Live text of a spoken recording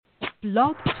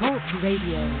Blog Talk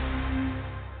Radio.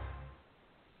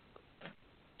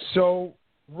 So,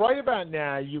 right about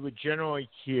now, you would generally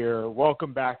hear,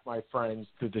 "Welcome back, my friends,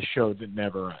 to the show that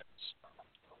never ends."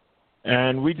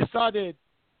 And we decided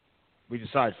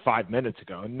 5 minutes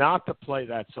ago not to play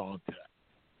that song today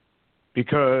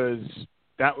because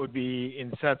that would be,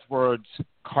 in Seth's words,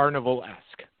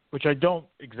 carnival-esque, which I don't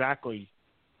exactly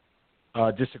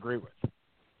disagree with.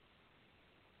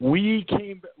 We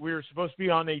were supposed to be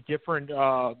on a different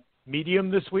medium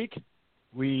this week.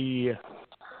 We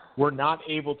were not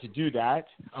able to do that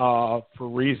for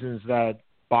reasons that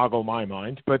boggle my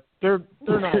mind, but they're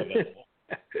not available.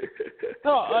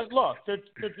 No, look,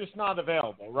 they're just not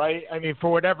available, right? I mean,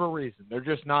 for whatever reason,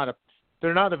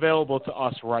 they're not available to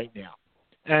us right now.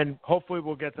 And hopefully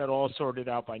we'll get that all sorted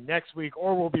out by next week,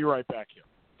 or we'll be right back here.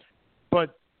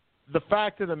 But the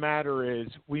fact of the matter is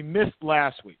we missed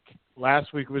last week.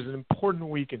 Last week was an important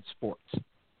week in sports.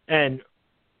 And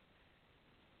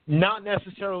not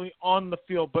necessarily on the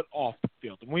field, but off the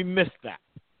field. And we missed that.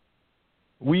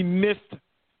 We missed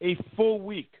a full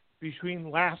week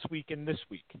between last week and this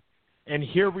week. And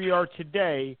here we are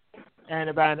today, and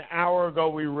about an hour ago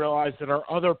we realized that our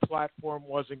other platform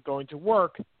wasn't going to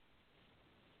work.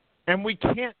 And we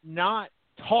can't not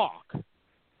talk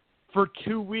for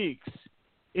 2 weeks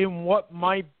in what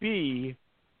might be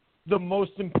the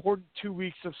most important 2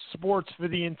 weeks of sports for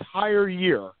the entire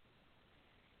year.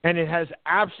 And it has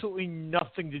absolutely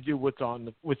nothing to do with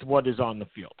what is on the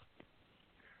field.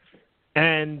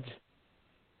 And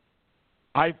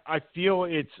I feel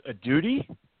it's a duty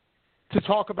to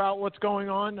talk about what's going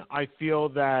on. I feel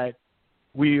that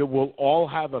we will all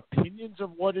have opinions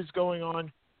of what is going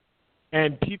on.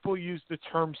 And people use the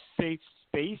term safe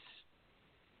space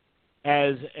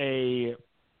as a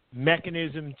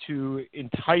mechanism to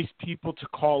entice people to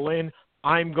call in.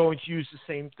 I'm going to use the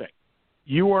same thing.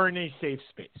 You are in a safe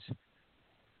space.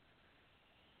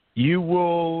 You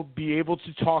will be able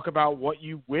to talk about what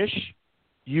you wish.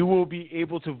 You will be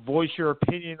able to voice your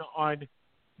opinion on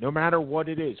no matter what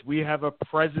it is. We have a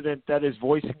president that is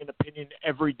voicing an opinion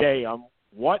every day on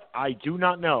what I do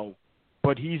not know,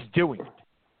 but he's doing it.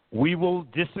 We will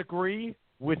disagree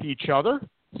with each other.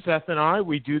 Seth and I,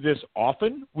 we do this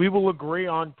often. We will agree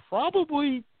on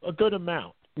probably a good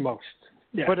amount. Most.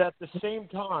 Yeah. But at the same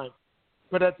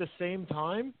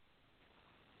time,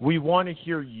 we want to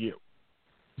hear you.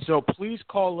 So please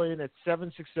call in at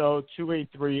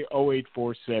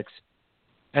 760-283-0846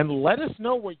 and let us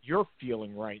know what you're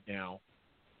feeling right now,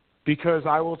 because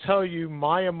I will tell you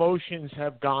my emotions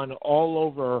have gone all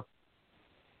over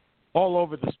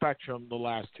the spectrum the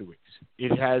last 2 weeks.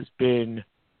 It has been,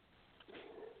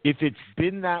 if it's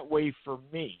been that way for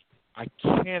me, I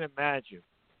can't imagine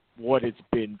what it's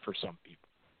been for some people.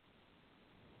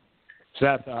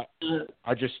 Seth,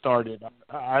 I just started.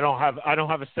 I don't have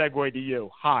a segue to you.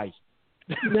 Hi.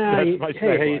 Nah, hey,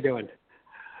 how you doing?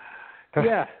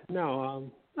 Yeah,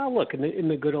 no. Look, in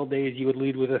the good old days, you would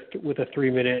lead with a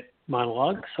 3-minute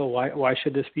monologue. So why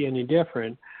should this be any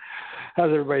different?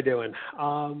 How's everybody doing?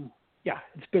 Yeah,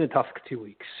 it's been a tough 2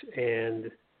 weeks, and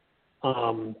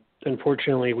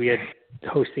unfortunately, we had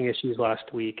hosting issues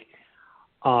last week.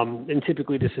 And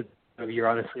typically, this time of year,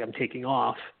 honestly, I'm taking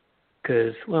off.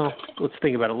 Because, well, let's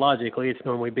think about it logically. It's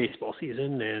normally baseball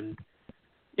season, and,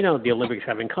 the Olympics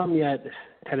haven't come yet.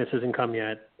 Tennis hasn't come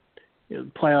yet.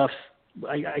 Playoffs,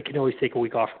 I can always take a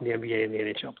week off from the NBA and the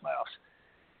NHL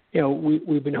playoffs.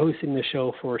 We've been hosting the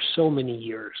show for so many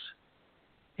years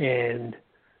and,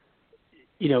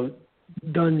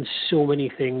 done so many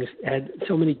things, had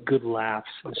so many good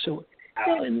laughs.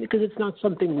 And because it's not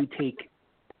something we take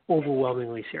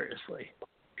overwhelmingly seriously.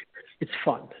 It's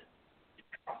fun.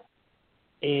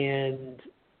 And,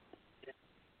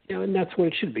 and that's what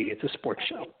it should be. It's a sports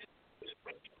show.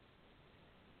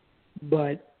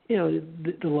 But,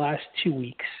 the last 2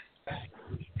 weeks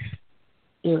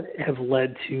have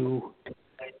led to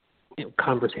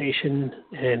conversation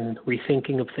and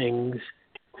rethinking of things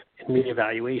and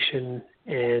reevaluation.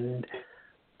 And,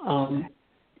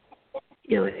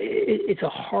 it's a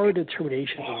hard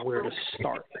determination of where to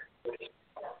start.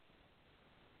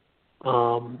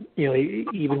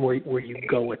 Even where you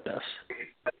go with this.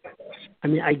 I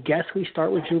mean, I guess we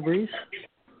start with Drew Brees.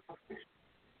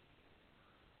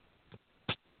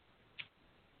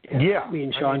 Yeah, I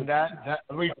mean, Sean,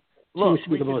 look, seems to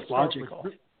be the most logical.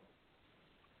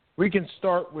 We can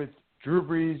start with Drew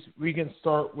Brees. We can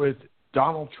start with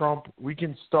Donald Trump. We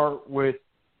can start with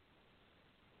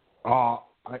a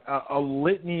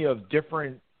litany of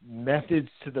different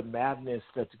methods to the madness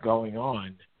that's going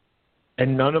on.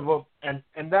 And none of them,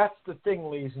 and that's the thing,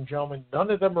 ladies and gentlemen,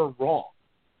 none of them are wrong.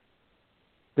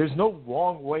 There's no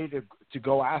wrong way to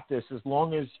go at this as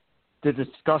long as the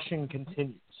discussion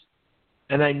continues.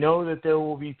 And I know that there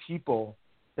will be people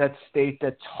that state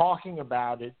that talking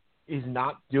about it is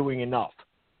not doing enough.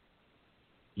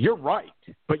 You're right,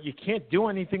 but you can't do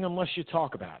anything unless you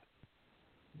talk about it.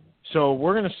 So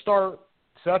we're going to start.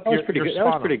 Seth, that was pretty good. That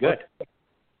was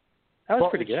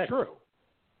pretty good. It's true.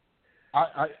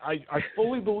 I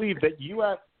fully believe that you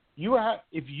have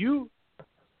if you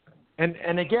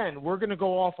and again, we're going to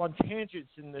go off on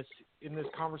tangents in this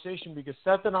conversation because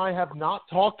Seth and I have not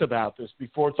talked about this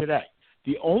before today.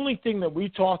 The only thing that we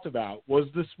talked about was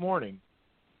this morning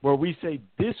where we say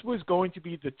this was going to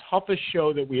be the toughest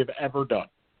show that we have ever done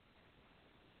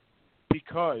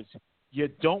because you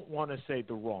don't want to say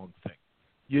the wrong thing.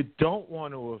 You don't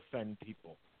want to offend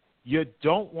people. You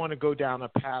don't want to go down a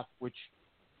path which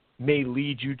may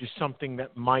lead you to something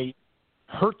that might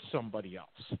hurt somebody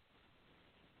else.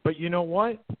 But you know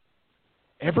what?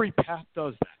 Every path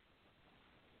does that.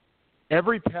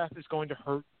 Every path is going to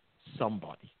hurt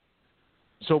somebody.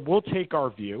 So we'll take our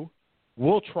view.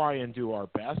 We'll try and do our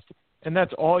best. And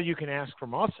that's all you can ask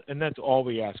from us, and that's all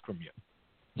we ask from you.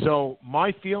 So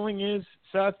my feeling is,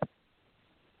 Seth,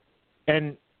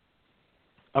 and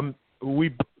the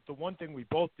one thing we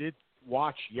both did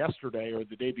watch yesterday or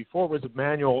the day before was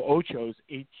Emmanuel Ocho's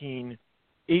 8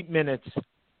 minutes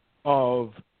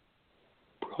of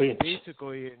brilliant.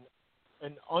 Basically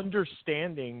an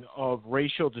understanding of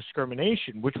racial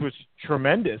discrimination, which was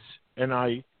tremendous. And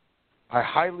I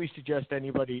highly suggest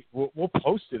anybody, we'll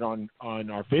post it on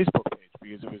our Facebook page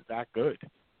because it was that good.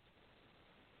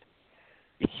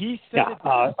 He said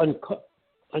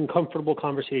uncomfortable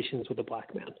conversations with a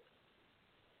black man.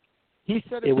 He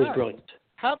said it was brilliant.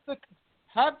 Have the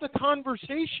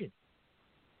conversation.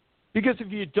 Because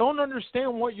if you don't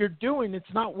understand what you're doing,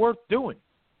 it's not worth doing.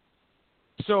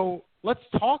 So let's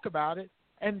talk about it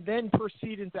and then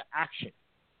proceed into action.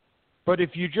 But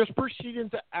if you just proceed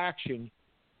into action,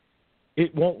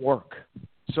 it won't work.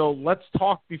 So let's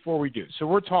talk before we do. So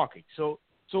we're talking. So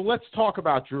let's talk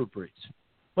about Drew Brees.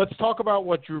 Let's talk about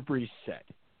what Drew Brees said.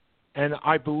 And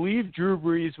I believe Drew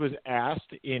Brees was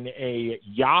asked in a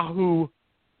Yahoo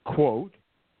quote,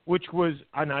 which was,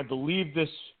 and I believe this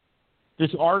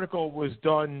article was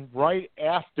done right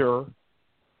after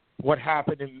what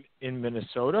happened in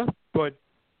Minnesota, but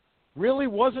really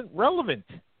wasn't relevant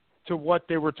to what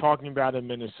they were talking about in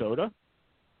Minnesota.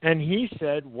 And he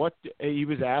said he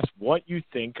was asked what you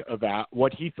think about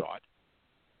what he thought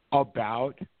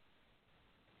about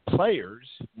players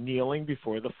kneeling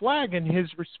before the flag, and his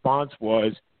response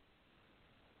was,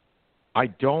 I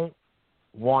don't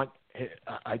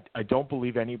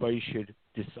believe anybody should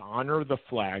dishonor the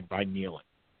flag by kneeling.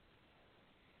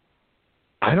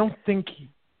 I don't think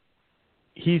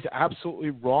he's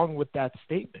absolutely wrong with that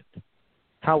statement.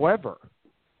 However,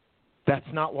 that's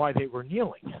not why they were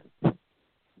kneeling.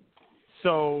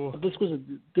 So this was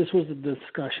a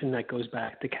discussion that goes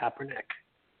back to Kaepernick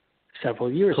several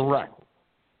years correct. ago,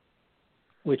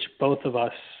 which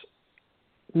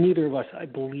neither of us, I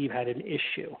believe, had an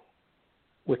issue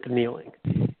with the kneeling.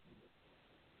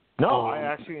 No, I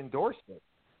actually endorsed it.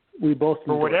 We both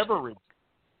for whatever reason.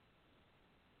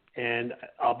 And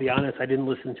I'll be honest, I didn't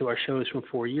listen to our shows from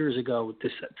 4 years ago to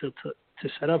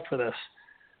set up for this.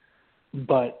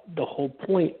 But the whole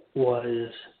point was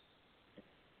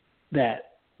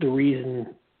that the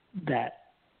reason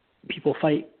that people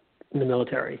fight in the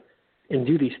military and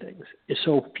do these things is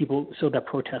so that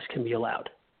protests can be allowed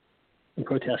and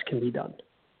protests can be done.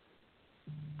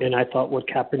 And I thought what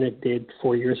Kaepernick did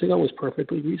 4 years ago was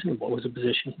perfectly reasonable. It was a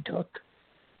position he took.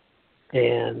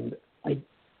 And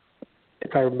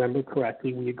if I remember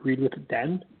correctly, we agreed with it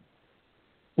then.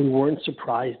 We weren't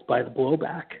surprised by the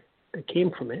blowback that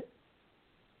came from it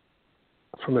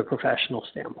from a professional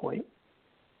standpoint,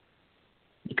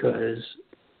 because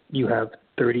you have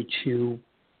 32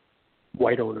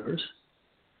 white owners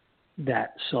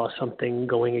that saw something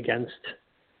going against,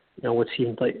 what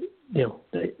seemed like, that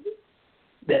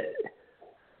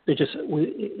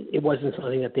it wasn't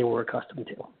something that they were accustomed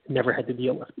to, never had to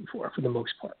deal with before, for the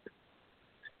most part.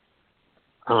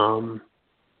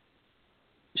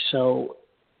 So,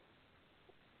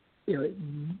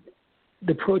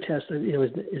 the protest,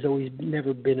 has always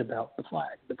never been about the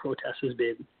flag. The protest has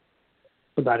been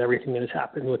about everything that has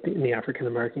happened in the African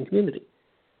American community,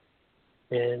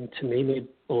 and to me, made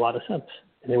a lot of sense.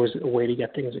 And there was a way to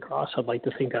get things across. I'd like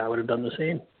to think that I would have done the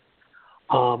same.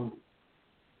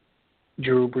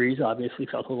 Drew Brees obviously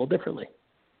felt a little differently.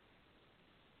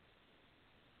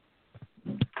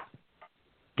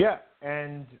 Yeah,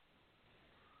 and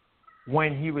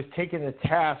when he was taken to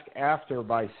task after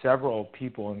by several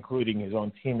people, including his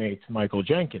own teammates, Malcolm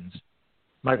Jenkins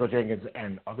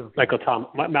and other people.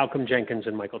 Malcolm Jenkins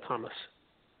and Michael Thomas.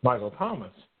 Michael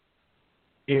Thomas,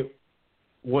 it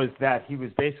was that he was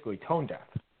basically tone deaf.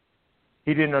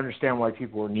 He didn't understand why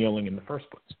people were kneeling in the first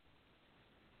place.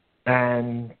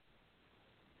 And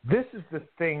this is the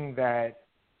thing that,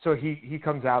 so he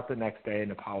comes out the next day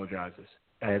and apologizes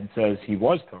and says he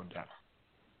was tone deaf.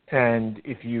 And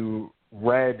if you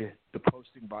read the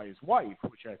posting by his wife,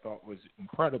 which I thought was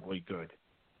incredibly good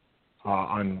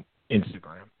on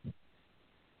Instagram,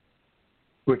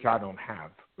 which I don't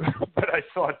have, but I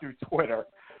saw it through Twitter.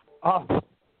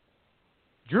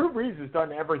 Drew Brees has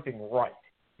done everything right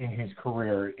in his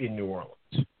career in New Orleans.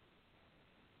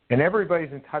 And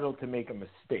everybody's entitled to make a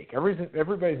mistake.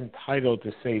 Everybody's entitled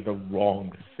to say the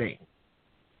wrong thing.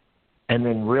 And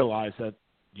then realize that,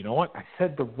 you know what, I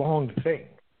said the wrong thing.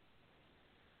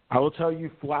 I will tell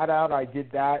you flat out, I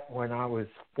did that when I was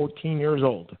 14 years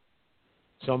old.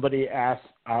 Somebody asked,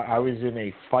 I was in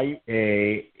a fight,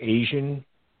 a Asian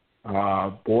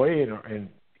boy, and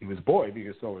he was a boy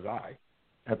because so was I,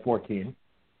 at 14,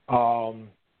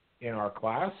 in our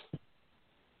class.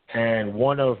 And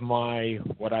one of my,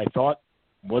 what I thought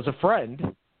was a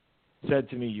friend, said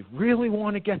to me, "You really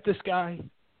want to get this guy?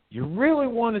 You really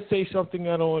want to say something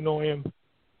that'll annoy him?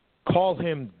 Call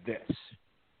him this."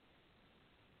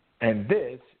 And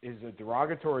this is a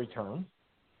derogatory term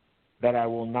that I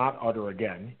will not utter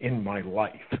again in my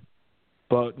life.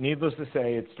 But needless to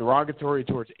say, it's derogatory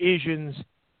towards Asians,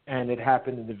 and it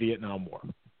happened in the Vietnam War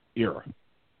era.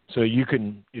 So you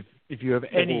can, if you have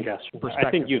any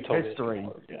perspective of history,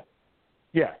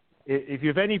 if you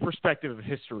have any perspective of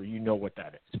history, you know what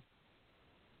that is.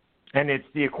 And it's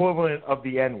the equivalent of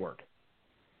the N-word,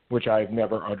 which I've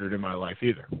never uttered in my life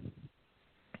either.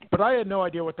 But I had no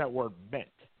idea what that word meant.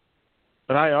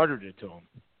 But I uttered it to him.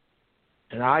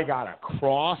 And I got a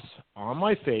cross on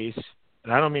my face,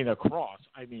 and I don't mean a cross,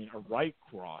 I mean a right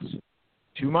cross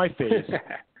to my face,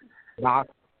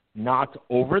 knocked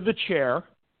over the chair,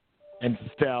 and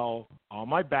fell on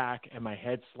my back, and my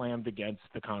head slammed against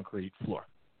the concrete floor.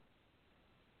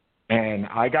 And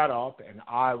I got up, and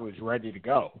I was ready to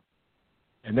go.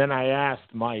 And then I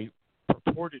asked my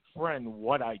purported friend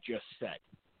what I just said.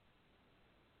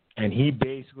 And he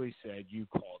basically said, "You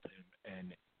called him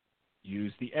and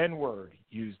used the N-word,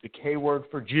 used the K-word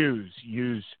for Jews,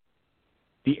 used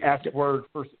the S-word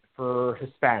for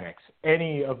Hispanics,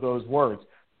 any of those words.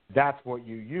 That's what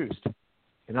you used."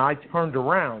 And I turned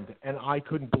around, and I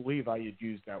couldn't believe I had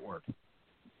used that word.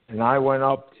 And I went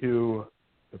up to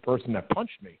the person that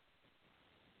punched me.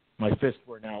 My fists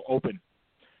were now open.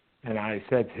 And I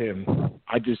said to him,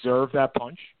 "I deserve that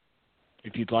punch.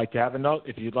 If you'd like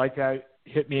to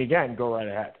hit me again, go right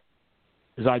ahead.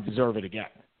 Because I deserve it again.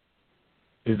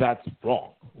 Because that's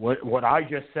wrong. What I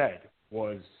just said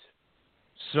was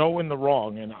so in the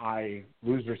wrong, and I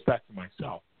lose respect for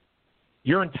myself.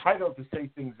 You're entitled to say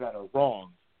things that are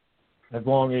wrong as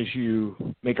long as you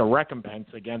make a recompense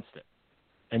against it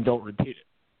and don't repeat it."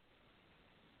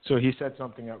 So he said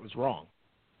something that was wrong.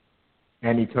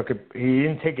 And he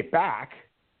didn't take it back.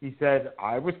 He said,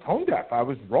 "I was tone deaf. I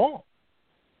was wrong."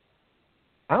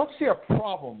 I don't see a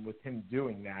problem with him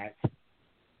doing that.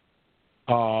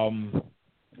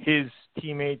 His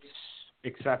teammates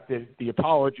accepted the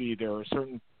apology. There are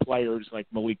certain players like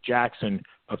Malik Jackson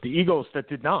of the Eagles that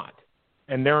did not.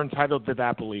 And they're entitled to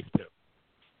that belief too.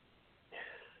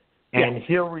 And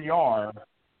here we are,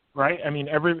 right? I mean,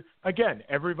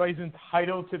 everybody's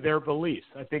entitled to their beliefs.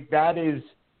 I think that is,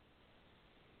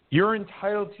 you're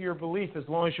entitled to your belief as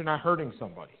long as you're not hurting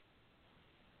somebody.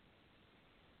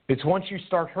 It's once you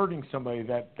start hurting somebody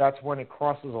that's when it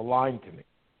crosses a line to me.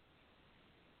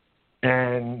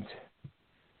 And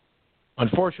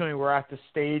unfortunately, we're at the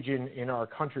stage in our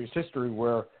country's history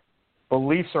where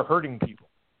beliefs are hurting people.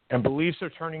 And beliefs are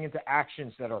turning into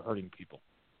actions that are hurting people.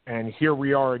 And here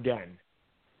we are again.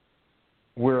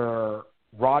 We're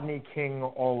Rodney King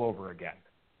all over again.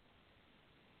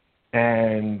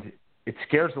 And it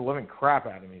scares the living crap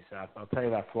out of me, Seth. I'll tell you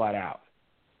that flat out.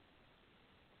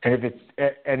 And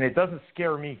it doesn't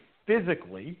scare me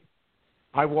physically.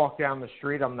 I walk down the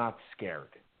street, I'm not scared.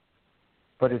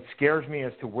 But it scares me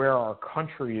as to where our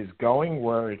country is going,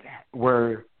 where it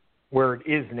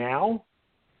is now,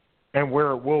 and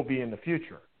where it will be in the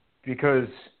future. Because,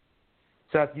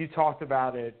 Seth, you talked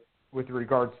about it with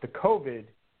regards to COVID,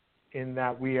 in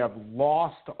that we have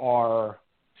lost our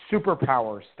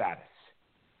superpower status.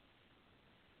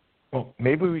 Well,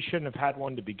 maybe we shouldn't have had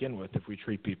one to begin with if we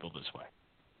treat people this way.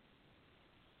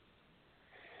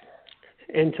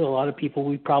 And to a lot of people,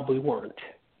 we probably weren't.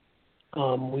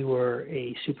 we were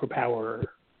a superpower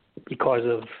because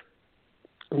of.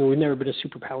 I mean, we've never been a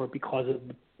superpower because of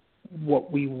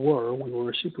what we were. We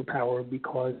were a superpower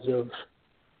because of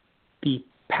the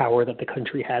power that the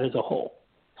country had as a whole,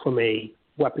 from a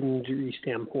weaponry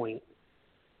standpoint,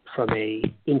 from a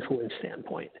influence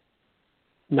standpoint,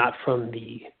 not from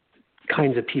the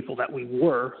kinds of people that we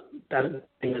were. That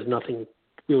thing is nothing,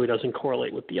 really doesn't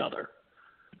correlate with the other.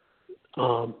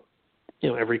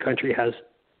 Every country has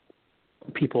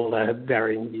people that have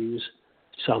varying views.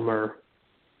 Some are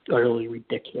utterly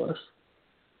ridiculous.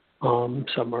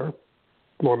 Some are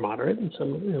more moderate, and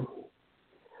some,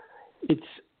 it's,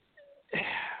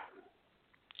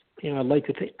 I'd like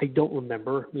to think, I don't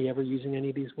remember me ever using any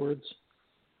of these words.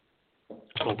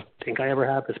 I don't think I ever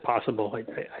have. It's possible.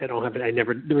 I don't have it.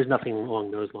 There was nothing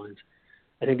along those lines.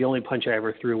 I think the only punch I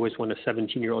ever threw was when a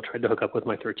 17-year-old tried to hook up with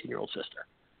my 13-year-old sister.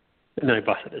 And then I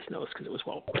busted his nose because it was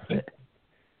well worth it.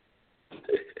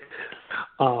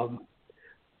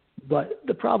 But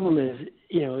the problem is,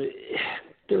 and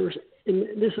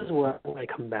this is what I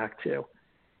come back to.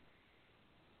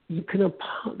 You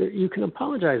can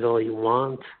apologize all you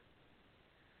want,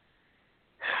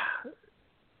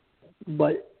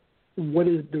 but what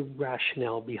is the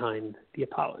rationale behind the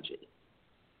apology?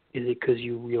 Is it because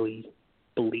you really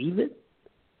believe it?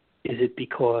 Is it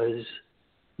because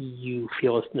you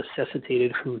feel it's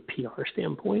necessitated from a PR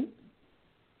standpoint?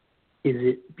 Is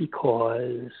it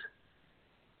because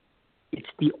it's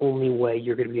the only way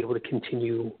you're going to be able to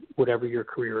continue whatever your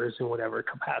career is in whatever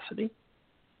capacity?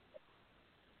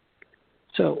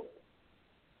 So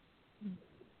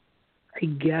I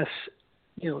guess,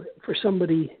 for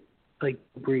somebody like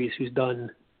Breeze, who's done,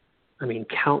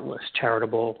 countless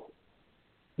charitable,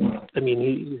 he's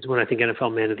won, I think,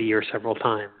 NFL Man of the Year several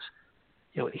times.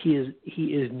 He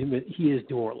is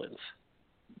New Orleans,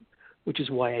 which is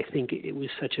why I think it was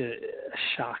such a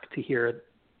shock to hear,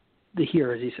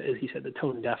 as he said, the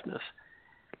tone deafness.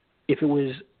 If it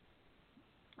was,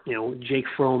 Jake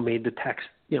Fromm made the text,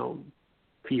 a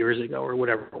few years ago or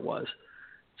whatever it was,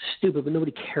 stupid, but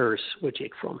nobody cares what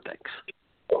Jake Fromm thinks.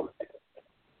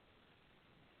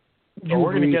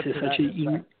 We're going to get to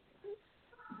that.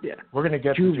 We're going to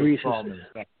get to Jake Fromm in a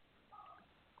second.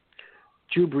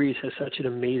 Drew Brees has such an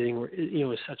amazing,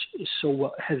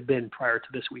 has been prior to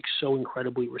this week so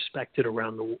incredibly respected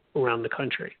around the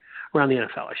country, around the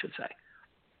NFL, I should say,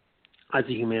 as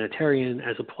a humanitarian,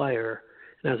 as a player,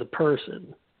 and as a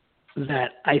person,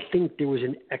 that I think there was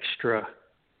an extra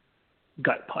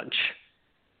gut punch,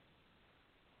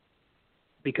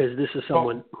 because this is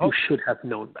someone who should have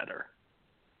known better,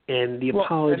 and the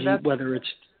apology, whether it's,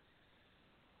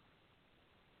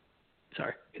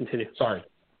 sorry, continue. Sorry.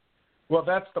 Well,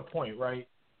 that's the point, right?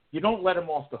 You don't let him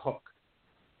off the hook.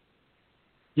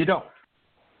 You don't.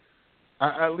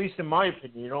 At least in my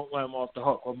opinion, you don't let him off the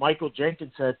hook. Well, Michael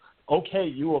Jenkins said, okay,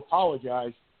 you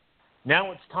apologize.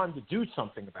 Now it's time to do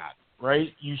something about it,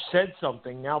 right? You said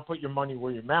something. Now put your money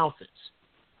where your mouth is.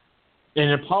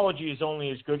 An apology is only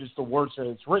as good as the words that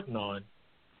it's written on.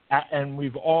 And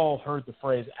we've all heard the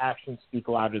phrase, actions speak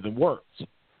louder than words.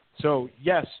 So,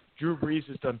 yes, Drew Brees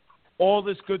has done all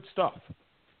this good stuff.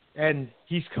 And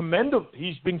he's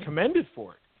been commended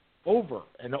for it over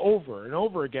and over and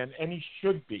over again, and he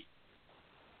should be.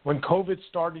 When COVID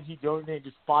started, he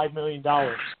donated $5 million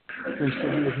to the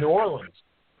city of New Orleans.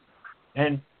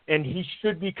 And he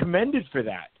should be commended for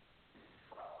that.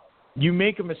 You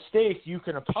make a mistake, you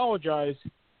can apologize.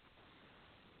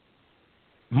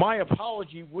 My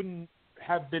apology wouldn't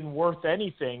have been worth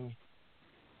anything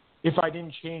if I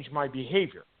didn't change my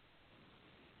behavior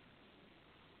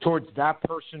towards that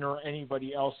person or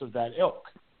anybody else of that ilk.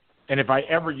 And if I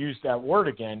ever used that word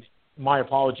again, my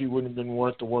apology wouldn't have been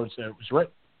worth the words that it was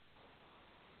written.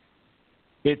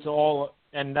 It's all,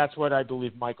 and that's what I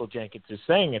believe Michael Jenkins is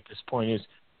saying at this point is,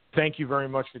 thank you very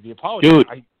much for the apology. Dude.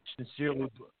 I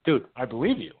sincerely, I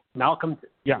believe you.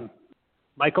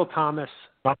 Michael Thomas,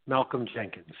 Malcolm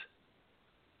Jenkins.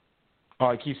 Oh,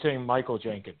 I keep saying Michael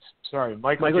Jenkins. Sorry,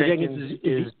 Michael Jenkins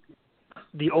is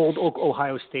the old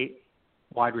Ohio State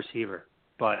wide receiver.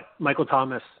 But Michael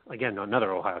Thomas, again,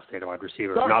 another Ohio State wide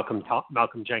receiver. Sorry.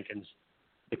 Malcolm Jenkins,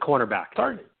 the cornerback.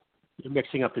 Sorry. You're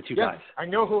mixing up the two guys. I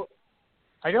know who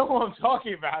I'm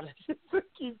talking about.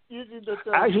 Keep using the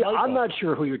term Actually, Michael. I'm not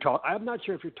sure who you're talking. I'm not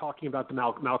sure if you're talking about the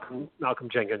Malcolm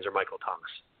Jenkins or Michael Thomas.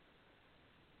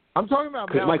 I'm talking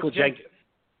about Michael Jenkins.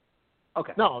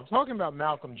 Okay. No, I'm talking about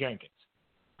Malcolm Jenkins.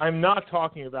 I'm not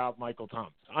talking about Michael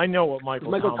Thomas. I know what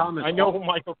Michael Thomas. I know who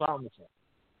Michael Thomas is.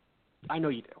 I know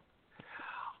you do.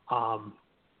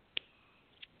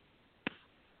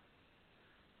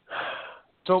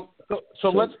 So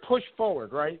let's push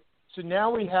forward, right? so now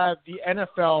we have the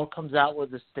NFL comes out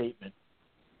with a statement,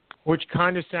 which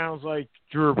kind of sounds like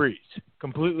Drew Brees,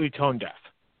 completely tone deaf,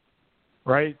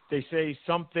 right? They say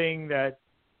something that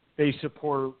they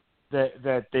support,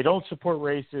 that they don't support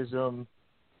racism,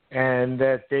 and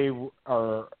that they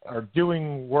are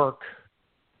doing work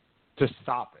to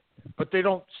stop it. But they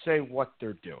don't say what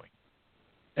they're doing.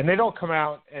 And they don't come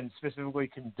out and specifically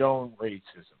condone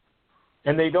racism.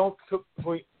 And they don't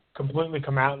completely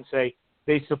come out and say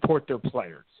they support their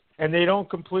players. And they don't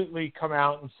completely come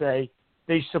out and say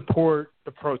they support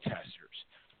the protesters.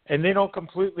 And they don't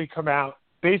completely come out,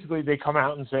 basically they come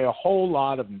out and say a whole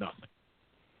lot of nothing.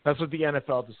 That's what the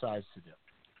NFL decides to do.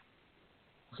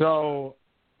 So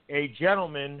a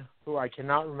gentleman who I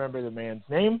cannot remember the man's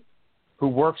name, who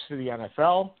works for the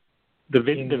NFL. The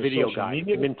video guy,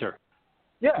 media. Minter.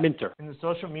 Yeah, Minter. In the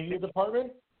social media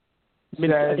department.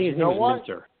 Minter. Says, I think his name is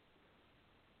Minter.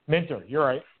 Minter, you're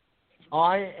right.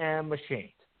 I am ashamed.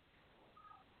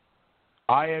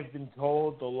 I have been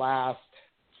told the last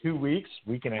 2 weeks,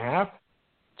 week and a half,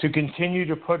 to continue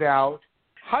to put out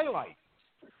highlights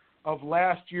of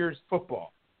last year's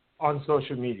football on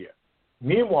social media.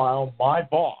 Meanwhile, my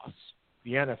boss,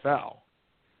 the NFL,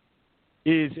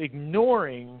 is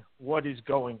ignoring what is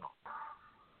going on.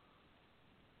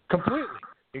 Completely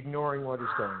ignoring what is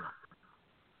going on.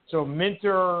 So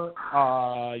Minter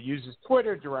uses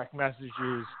Twitter, direct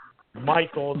messages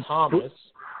Michael Thomas,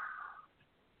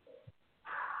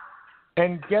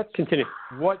 and gets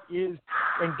what is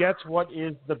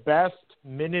the best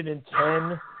minute and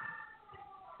 10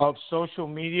 of social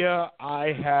media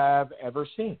I have ever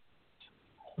seen.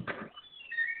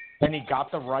 And he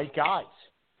got the right guys.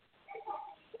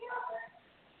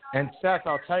 And Seth,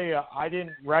 I'll tell you, I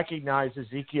didn't recognize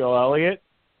Ezekiel Elliott.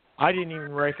 I didn't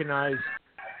even recognize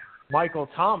Michael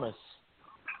Thomas.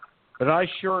 But I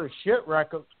sure as shit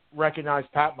recognize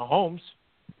Pat Mahomes.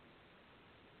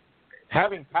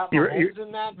 Having Pat Mahomes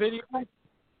in that video.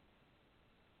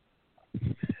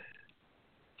 Did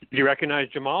you recognize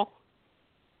Jamal?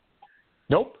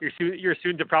 Nope. You're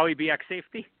soon to probably be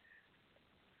ex-safety?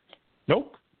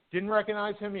 Nope. Didn't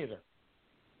recognize him either.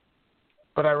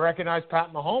 But I recognize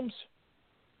Pat Mahomes.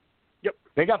 Yep.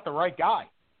 They got the right guy.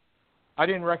 I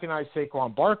didn't recognize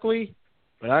Saquon Barkley,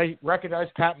 but I recognize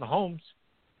Pat Mahomes.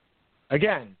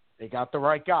 Again, they got the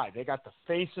right guy. They got the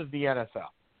face of the NFL.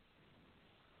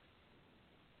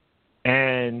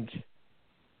 And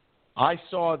I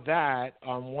saw that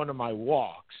on one of my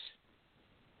walks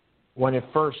when it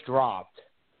first dropped,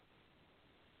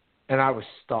 and I was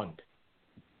stunned.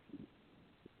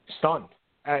 Stunned.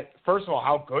 First of all,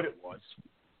 how good it was.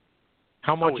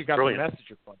 How much you got the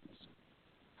message across.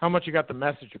 How much you got the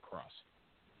message across.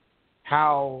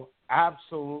 How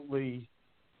absolutely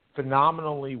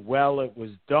phenomenally well it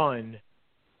was done.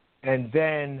 And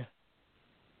then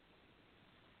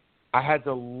I had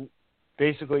to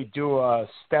basically do a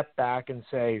step back and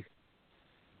say,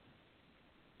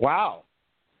 wow,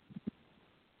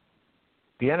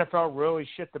 the NFL really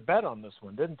shit the bed on this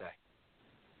one, didn't they?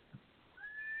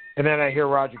 And then I hear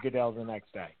Roger Goodell the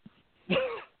next day.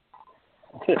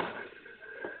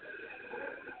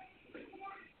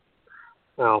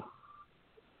 Well,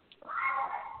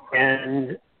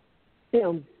 and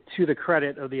to the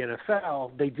credit of the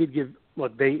NFL, they did give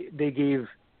they gave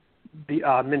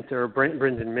the Minter,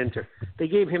 Brendan Minter, they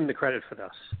gave him the credit for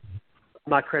this. I'm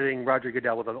not crediting Roger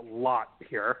Goodell with a lot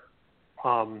here.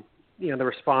 The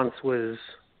response was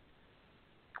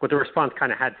what the response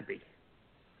kind of had to be.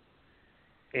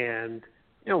 And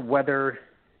whether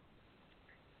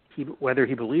he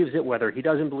believes it, whether he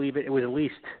doesn't believe it, it was at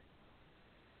least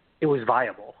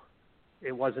viable.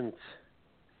 It wasn't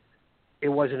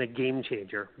a game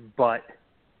changer, but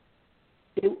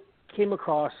it came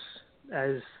across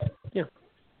as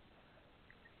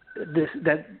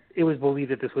that it was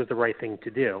believed that this was the right thing to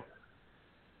do.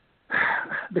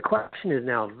 The question is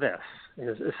now this, and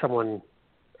as someone,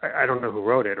 I don't know who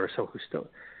wrote it or so who still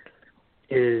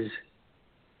is,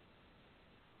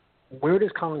 where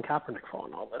does Colin Kaepernick fall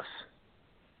in all this?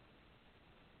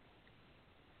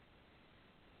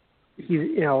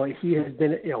 He has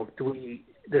been,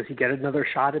 does he get another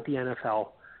shot at the NFL?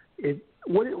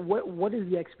 What is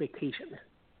the expectation?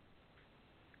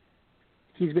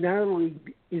 He's been out of the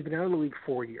league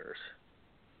 4 years.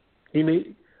 He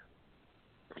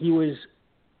was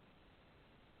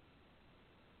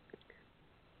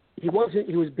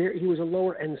a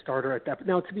lower end starter at that.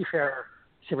 Now, to be fair,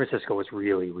 San Francisco was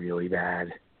really, really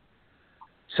bad.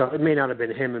 So it may not have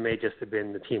been him. It may just have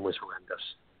been the team was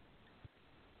horrendous.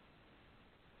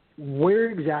 Where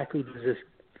exactly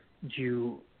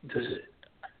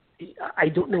I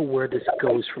don't know where this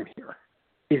goes from here.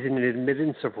 is it an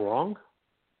admittance of wrong?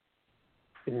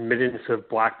 Admittance of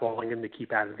blackballing him to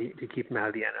keep him out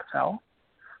of the NFL?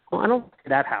 Well, I don't see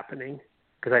that happening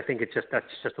because I think that's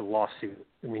just a lawsuit.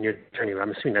 I mean, you're the attorney, but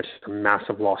I'm assuming that's just a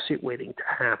massive lawsuit waiting to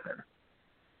happen.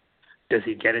 Does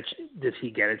he get a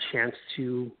chance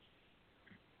to?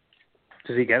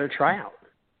 Does he get a tryout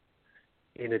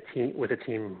in a team with a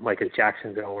team like a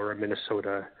Jacksonville or a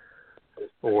Minnesota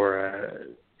or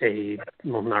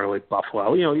not really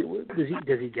Buffalo? You know,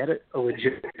 does he get a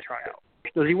legitimate tryout?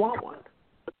 Does he want one?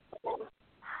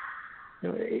 You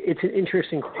know, it's an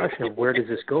interesting question of where does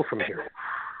this go from here.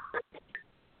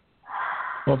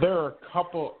 Well, there are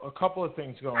a couple of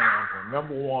things going on here.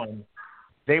 Number one,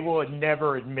 they will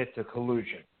never admit to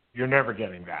collusion. You're never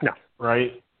getting that, no.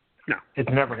 Right? No. It's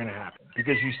never going to happen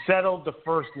because you settled the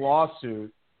first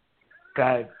lawsuit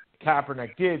that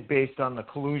Kaepernick did based on the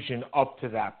collusion up to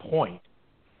that point.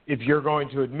 If you're going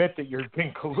to admit that you've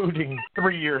been colluding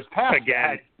 3 years past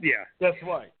again, that, guess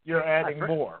what? You're adding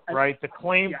more, right? The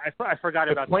claim. Yeah, I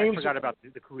forgot about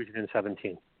the collusion in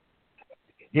 2017.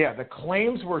 Yeah, the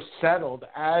claims were settled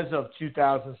as of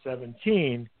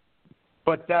 2017,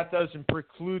 but that doesn't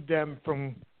preclude them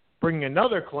from bringing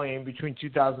another claim between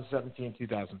 2017 and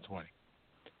 2020.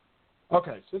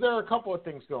 Okay, so there are a couple of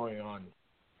things going on.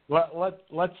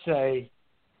 Let's say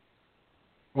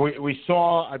we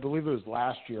saw, I believe it was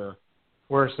last year,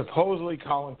 where supposedly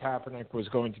Colin Kaepernick was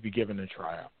going to be given a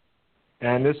tryout.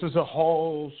 And this was a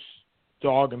whole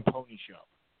dog and pony show.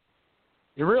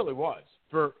 It really was.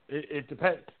 It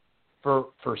depends.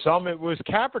 For some, it was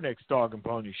Kaepernick's dog and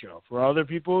pony show. For other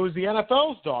people, it was the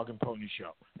NFL's dog and pony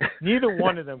show. Neither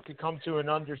one of them could come to an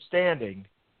understanding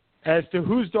as to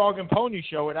whose dog and pony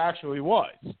show it actually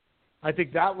was. I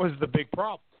think that was the big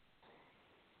problem.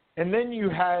 And then you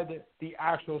had the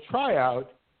actual tryout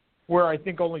where I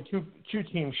think only two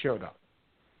teams showed up.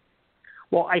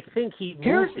 Well, I think he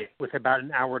moved it with about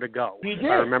an hour to go, if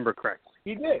I remember correctly.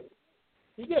 He did.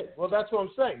 Well, that's what I'm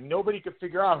saying. Nobody could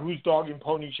figure out whose dog and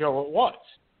pony show it was.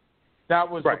 That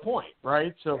was the point,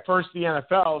 right? So first the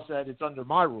NFL said it's under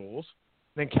my rules.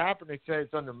 Then Kaepernick said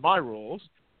it's under my rules.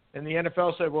 And the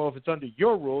NFL said, well, if it's under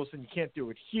your rules, then you can't do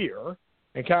it here.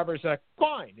 And Kaepernick said,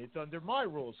 fine, it's under my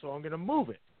rules, so I'm going to move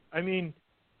it. I mean,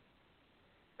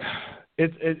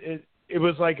 it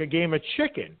was like a game of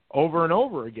chicken over and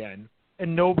over again,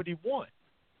 and nobody won.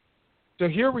 So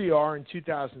here we are in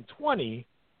 2020.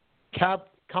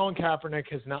 Colin Kaepernick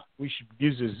has not – we should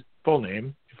use his full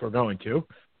name if we're going to.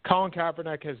 Colin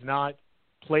Kaepernick has not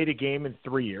played a game in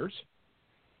 3 years.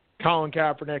 Colin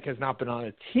Kaepernick has not been on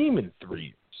a team in 3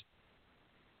 years.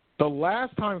 The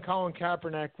last time Colin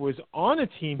Kaepernick was on a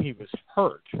team, he was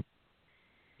hurt.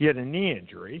 He had a knee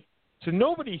injury. So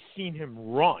nobody's seen him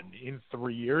run in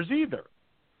 3 years either.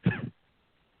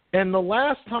 And the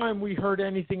last time we heard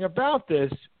anything about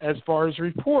this, as far as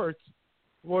reports,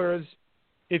 was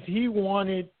if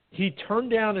he turned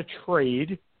down a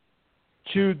trade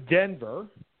to Denver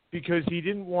because he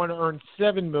didn't want to earn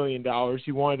 $7 million.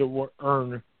 He wanted to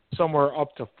earn somewhere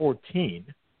up to $14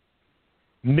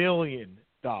 million.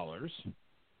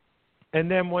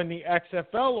 And then when the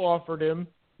XFL offered him,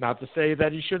 not to say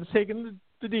that he should have taken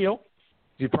the deal,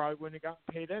 he probably wouldn't have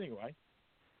gotten paid anyway,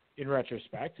 in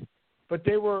retrospect. But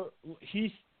the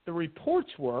reports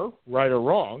were, right or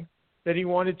wrong, that he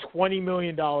wanted $20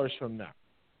 million from them.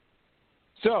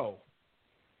 So,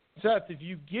 Seth, if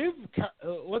you give,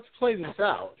 let's play this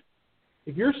out.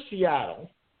 If you're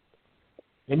Seattle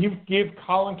and you give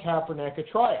Colin Kaepernick a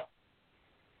tryout,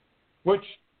 which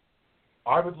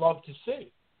I would love to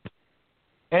see,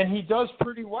 and he does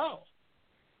pretty well,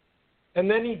 and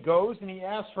then he goes and he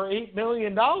asks for $8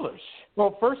 million.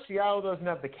 Well, first, Seattle doesn't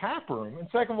have the cap room, and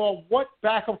second of all, what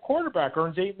backup quarterback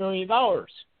earns $8 million?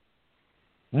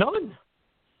 None.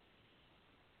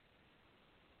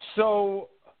 So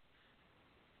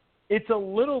it's a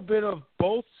little bit of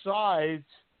both sides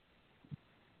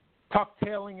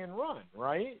tuck-tailing and run,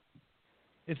 right?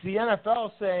 It's the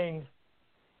NFL saying,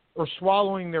 or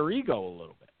swallowing their ego a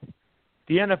little bit.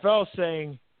 The NFL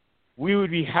saying, we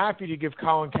would be happy to give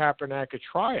Colin Kaepernick a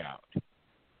tryout.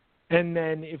 And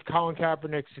then if Colin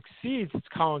Kaepernick succeeds, it's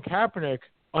Colin Kaepernick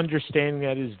understanding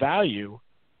that his value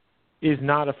is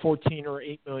not a $14 or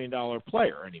 $8 million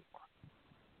player anymore.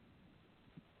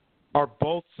 Are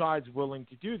both sides willing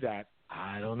to do that?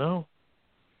 I don't know.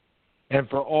 And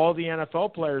for all the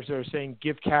NFL players that are saying,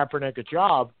 give Kaepernick a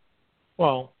job,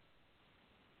 well,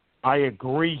 I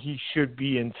agree he should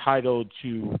be entitled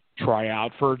to try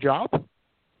out for a job.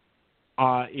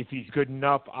 If he's good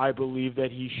enough, I believe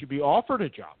that he should be offered a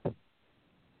job.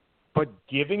 But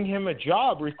giving him a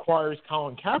job requires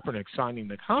Colin Kaepernick signing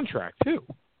the contract, too.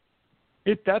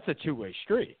 that's a two-way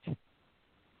street.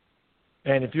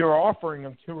 And if you're offering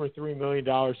him $2 or $3 million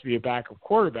to be a backup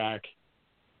quarterback,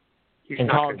 and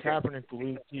Colin Kaepernick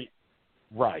believes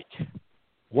right,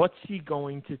 what's he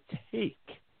going to take?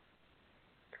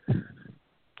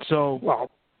 So,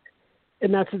 well,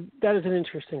 and that is an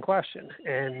interesting question.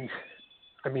 And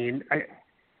I mean,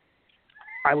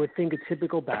 I would think a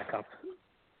typical backup,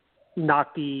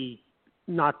 not the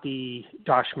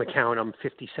Josh McCown, I'm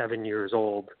 57 years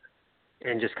old,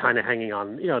 and just kind of hanging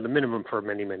on, the minimum for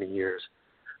many, many years.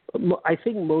 But I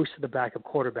think most of the backup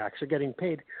quarterbacks are getting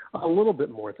paid a little bit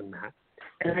more than that.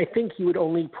 And I think he would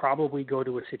only probably go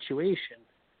to a situation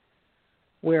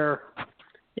where,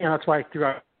 that's why I threw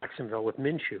out Jacksonville with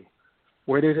Minshew,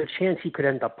 where there's a chance he could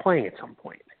end up playing at some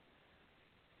point.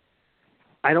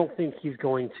 I don't think he's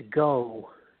going to go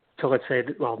to, let's say,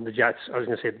 the Jets. I was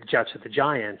going to say the Jets or the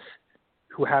Giants,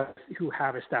 who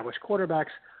have established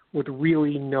quarterbacks with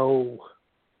really no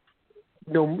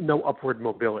upward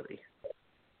mobility.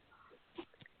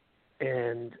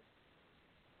 And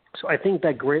so I think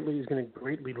that is going to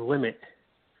greatly limit.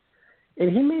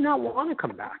 And he may not want to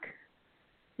come back.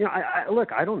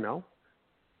 I don't know.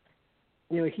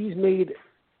 He's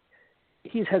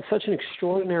had such an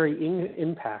extraordinary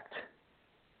impact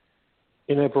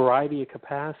in a variety of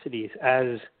capacities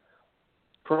as,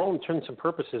 for all intents and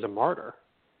purposes, a martyr.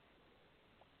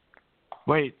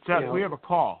 Wait, Seth, we have a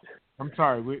call. I'm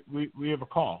sorry, we have a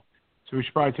call, so we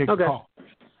should probably take the call.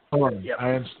 Hold on.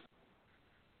 Yep.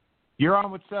 You're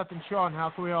on with Seth and Sean. How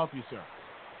can we help you, sir?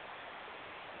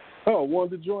 Oh,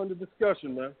 wanted to join the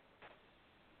discussion, man.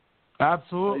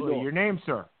 Absolutely. Your name,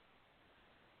 sir?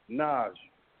 Naj.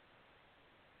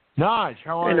 Naj,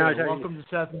 how are you? Naj, welcome to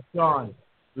Seth and Sean.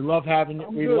 We love having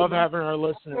having our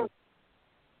listeners.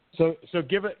 So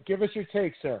give us your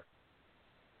take, sir.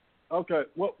 Okay.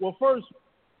 Well, first,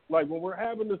 when we're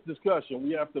having this discussion,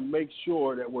 we have to make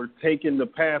sure that we're taking the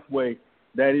pathway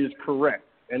that is correct,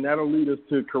 and that'll lead us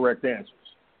to correct answers.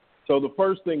 So the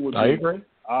first thing would be, I agree.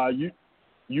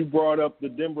 You brought up the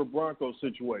Denver Broncos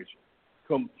situation,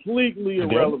 completely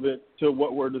irrelevant to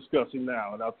what we're discussing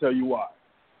now, and I'll tell you why.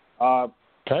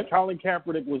 Colin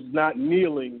Kaepernick was not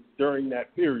kneeling during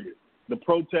that period. The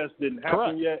protest didn't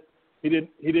happen yet. He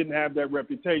didn't have that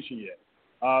reputation yet.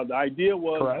 The idea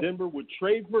was Denver would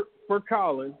trade for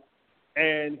Colin,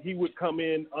 and he would come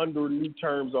in under new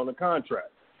terms on the contract.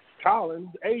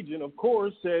 Colin's agent, of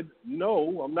course, said,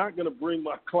 no, I'm not going to bring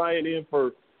my client in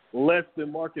for less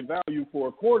than market value for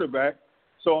a quarterback,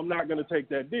 so I'm not going to take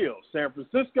that deal. San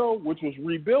Francisco, which was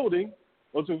rebuilding,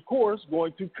 was, of course,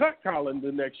 going to cut Colin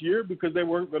the next year because they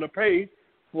weren't going to pay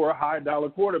for a high-dollar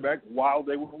quarterback while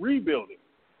they were rebuilding.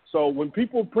 So when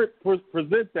people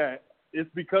present that, it's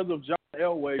because of John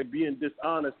Elway being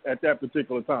dishonest at that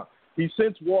particular time. He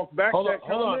since walked back that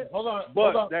comment,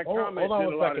 but that comment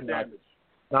did a lot of damage.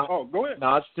 Go ahead.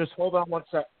 No, just hold on one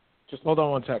sec. Just hold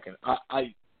on 1 second.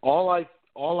 All I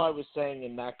was saying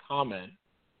in that comment,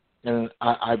 and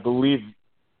I believe,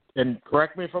 and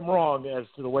correct me if I'm wrong as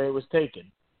to the way it was taken,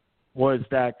 was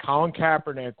that Colin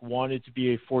Kaepernick wanted to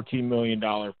be a $14 million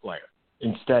player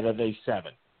instead of a $7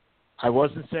 million. I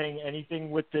wasn't saying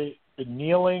anything with the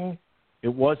kneeling. It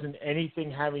wasn't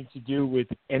anything having to do with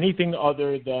anything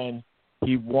other than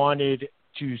he wanted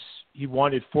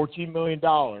 $14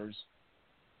 million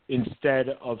instead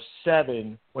of $7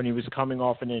 million when he was coming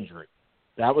off an injury.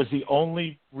 That was the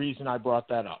only reason I brought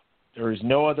that up. There is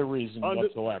no other reason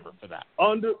whatsoever for that.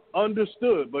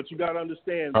 Understood, but you got to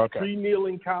understand,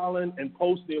 pre-kneeling Colin and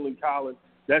post-kneeling Colin,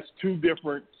 that's two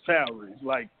different salaries.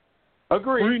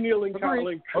 Agreed. Pre-kneeling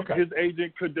Colin, his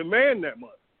agent could demand that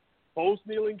money.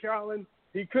 Post-kneeling Colin,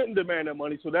 he couldn't demand that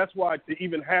money, so that's why to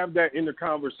even have that in the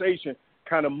conversation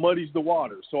kind of muddies the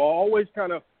water. So I always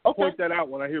kind of point that out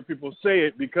when I hear people say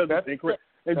it because it's incorrect.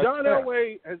 And John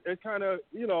Elway has kind of,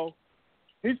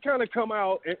 he's kind of come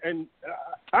out, and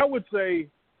I would say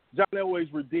John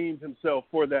Elway's redeemed himself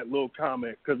for that little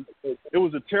comment because it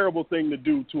was a terrible thing to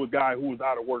do to a guy who was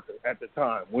out of work at the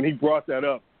time when he brought that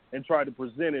up and tried to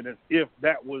present it as if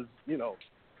that was,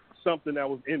 something that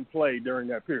was in play during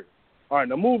that period. All right,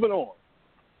 now moving on.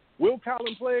 Will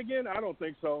Colin play again? I don't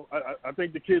think so. I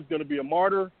think the kid's going to be a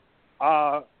martyr.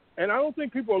 And I don't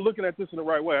think people are looking at this in the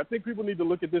right way. I think people need to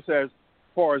look at this as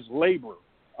far as labor.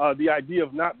 The idea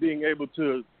of not being able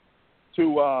to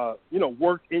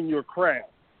work in your craft.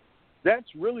 That's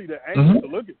really the angle to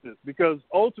look at this because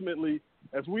ultimately,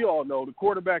 as we all know, the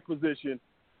quarterback position,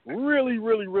 really,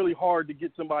 really, really hard to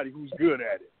get somebody who's good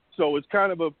at it. So it's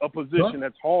kind of a position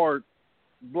that's hard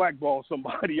to blackball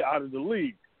somebody out of the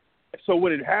league. So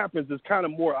when it happens, it's kind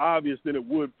of more obvious than it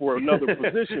would for another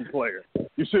position player.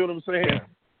 You see what I'm saying?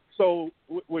 So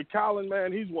with Colin,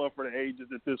 man, he's one for the ages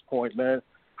at this point, man.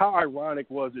 How ironic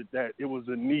was it that it was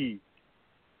a knee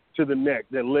to the neck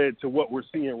that led to what we're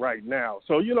seeing right now?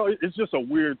 So, it's just a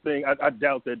weird thing. I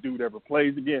doubt that dude ever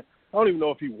plays again. I don't even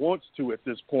know if he wants to at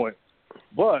this point.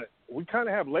 But we kind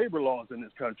of have labor laws in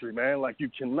this country, man. Like, you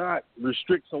cannot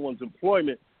restrict someone's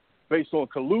employment based on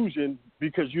collusion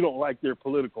because you don't like their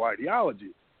political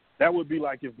ideology. That would be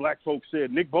like if black folks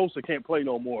said Nick Bosa can't play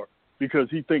no more because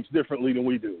he thinks differently than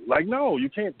we do. Like, no, you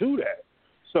can't do that.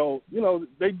 So,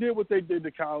 they did what they did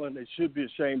to Colin. They should be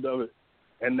ashamed of it.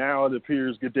 And now it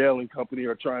appears Goodell and company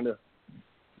are trying to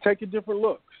take a different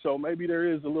look. So maybe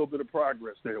there is a little bit of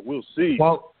progress there. We'll see.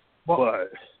 Well,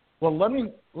 let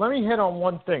me hit on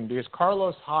one thing, because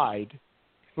Carlos Hyde,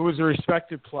 who was a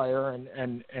respected player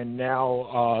and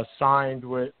now signed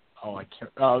with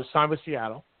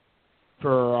Seattle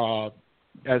for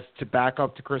as to back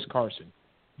up to Chris Carson.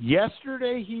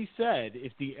 Yesterday he said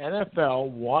if the NFL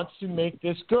wants to make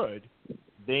this good,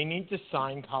 they need to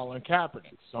sign Colin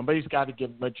Kaepernick. Somebody's got to give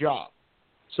him a job.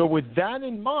 So with that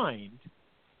in mind,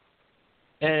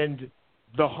 and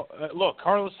look,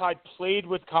 Carlos Hyde played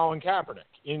with Colin Kaepernick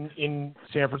in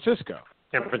San Francisco.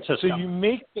 So you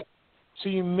make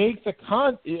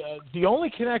the only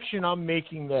connection I'm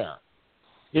making there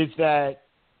is that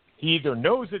he either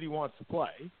knows that he wants to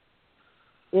play,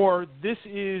 or this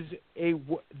is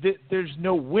there's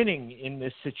no winning in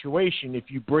this situation if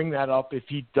you bring that up if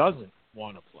he doesn't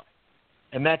want to play.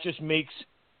 And that just makes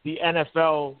the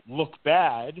NFL look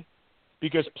bad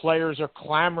because players are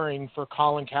clamoring for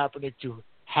Colin Kaepernick to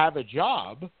have a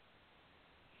job.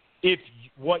 If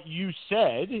what you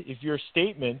said, if your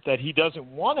statement that he doesn't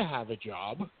want to have a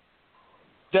job,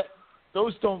 that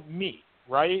those don't meet,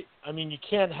 right? I mean, you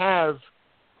can't have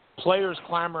players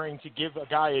clamoring to give a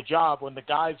guy a job when the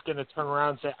guy's going to turn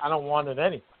around and say, I don't want it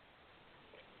anyway.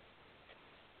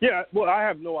 Yeah, well, I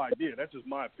have no idea. That's just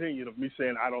my opinion of me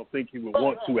saying I don't think he would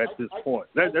want to at this point.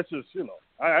 That's just,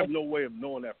 I have no way of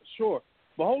knowing that for sure.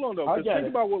 But hold on, though, because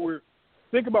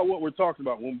think about what we're talking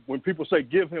about when people say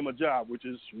give him a job, which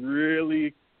is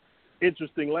really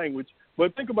interesting language.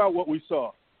 But think about what we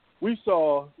saw. We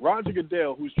saw Roger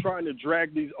Goodell, who's trying to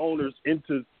drag these owners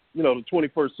into, the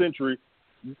 21st century,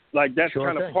 like that's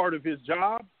kind of part of his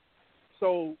job.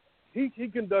 So he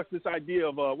conducts this idea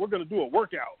of we're going to do a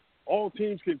workout. All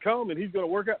teams can come and he's going to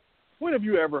work out. When have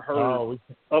you ever heard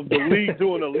of the league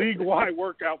doing a league-wide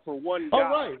workout for one guy?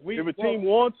 Right. If a team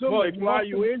wants them, they fly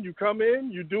you in, you come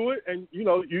in, you do it, and,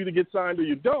 you either get signed or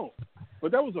you don't.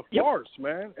 But that was a farce,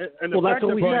 man. And the fact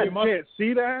that we can't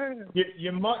see that.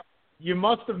 You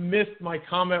must have missed my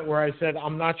comment where I said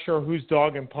I'm not sure whose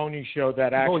dog and pony show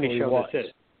that actually was.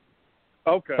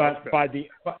 Okay. But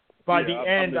by the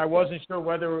end, I wasn't sure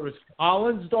whether it was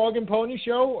Colin's dog and pony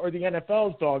show or the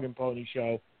NFL's dog and pony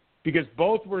show, because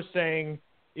both were saying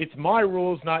it's my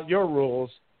rules, not your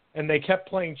rules, and they kept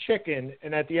playing chicken,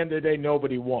 and at the end of the day,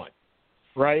 nobody won.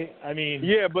 Right? I mean,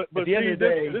 but at the end of the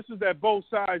day, this is that both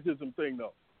sidesism thing,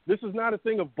 though. This is not a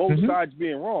thing of both sides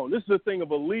being wrong. This is a thing of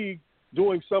a league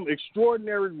doing some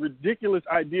extraordinary, ridiculous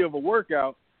idea of a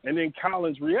workout, and then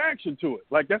Colin's reaction to it.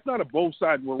 Like, that's not a both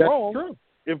sides were wrong. True.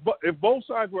 If both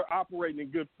sides were operating in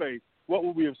good faith, what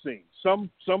would we have seen? Some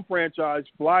franchise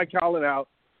fly Colin out,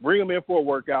 bring him in for a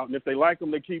workout, and if they like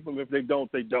him, they keep him. If they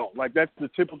don't, they don't. Like, that's the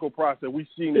typical process. We've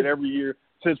seen it every year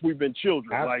since we've been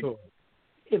children. Absolutely.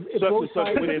 Like, if both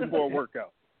sides went in for a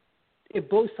workout. If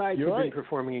both sides had been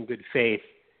performing in good faith,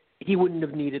 he wouldn't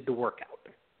have needed the workout.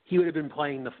 He would have been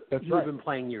playing would have been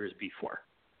playing years before.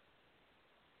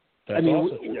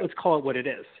 Let's call it what it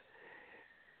is.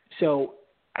 So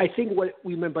I think what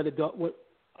we meant by what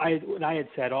I had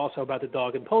said also about the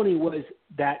dog and pony was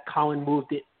that Colin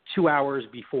moved it 2 hours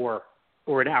before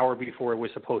or an hour before it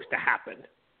was supposed to happen.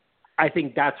 I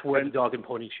think that's where the dog and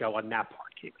pony show on that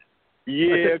part came in.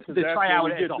 Yeah, because the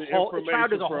tryout as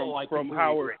a whole, from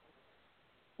Howard.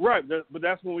 Right, but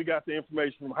that's when we got the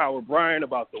information from Howard Bryant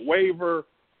about the waiver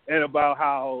and about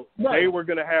how they were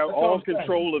going to have all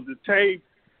control of the tape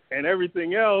and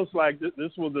everything else. Like,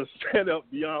 this was a setup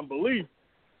beyond belief.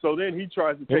 So then he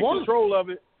tries to take control of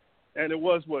it, and it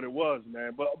was what it was,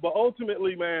 man. But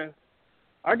ultimately, man,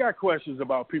 I got questions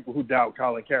about people who doubt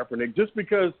Colin Kaepernick just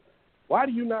because why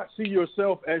do you not see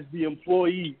yourself as the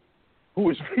employee who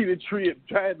was being treated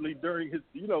badly during his,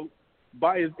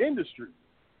 by his industry?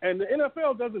 And the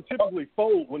NFL doesn't typically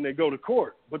fold when they go to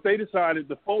court, but they decided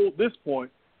to fold this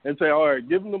point and say, all right,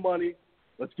 give them the money.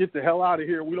 Let's get the hell out of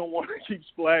here. We don't want to keep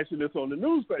splashing this on the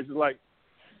newspapers. Like,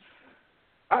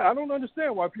 I don't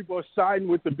understand why people are siding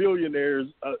with the billionaires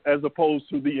as opposed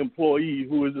to the employee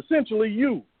who is essentially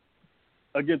you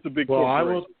against a big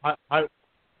corporation.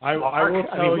 I will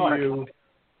tell you.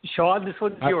 Sean, this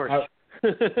one's yours.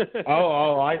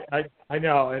 I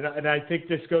know, and I think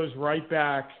this goes right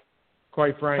back,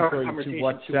 quite frankly, to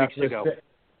what Seth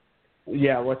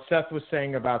what Seth was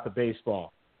saying about the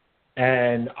baseball.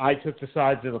 And I took the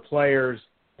sides of the players,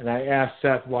 and I asked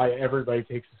Seth why everybody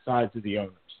takes the sides of the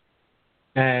owners.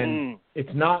 And it's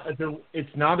not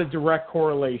a direct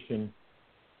correlation,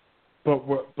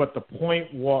 but the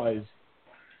point was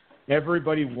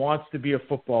everybody wants to be a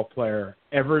football player.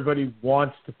 Everybody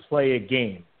wants to play a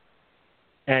game.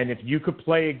 And if you could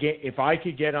play a game, if I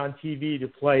could get on TV to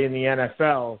play in the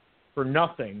NFL for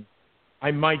nothing,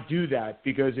 I might do that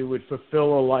because it would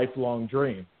fulfill a lifelong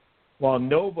dream. While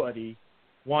nobody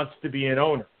wants to be an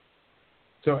owner.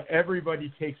 So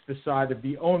everybody takes the side of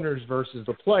the owners versus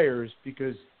the players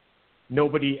because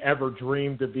nobody ever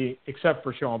dreamed of being, except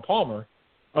for Sean Palmer,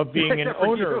 of being an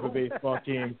owner of a baseball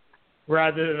team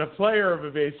rather than a player of a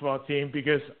baseball team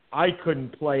because I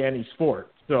couldn't play any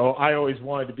sport. So I always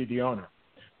wanted to be the owner.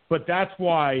 But that's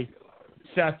why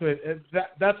Seth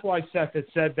had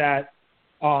said that.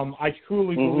 I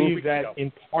truly believe that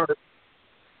in part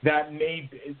that's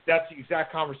the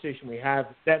exact conversation we have.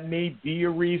 That may be a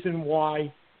reason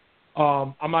why.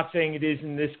 I'm not saying it is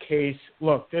in this case.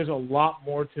 Look, there's a lot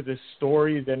more to this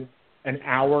story than an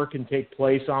hour can take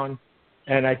place on,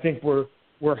 and I think we're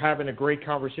having a great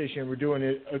conversation. We're doing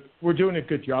it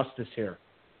good justice here,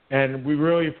 and we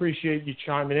really appreciate you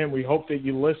chiming in. We hope that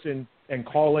you listen and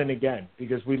call in again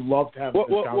because we love to have this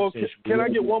conversation. Well, can I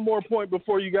get one more point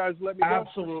before you guys let me go?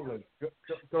 Absolutely.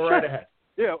 Go right ahead.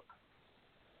 Yeah.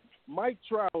 Mike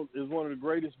Trout is one of the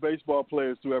greatest baseball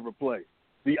players to ever play.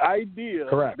 The idea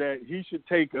that he should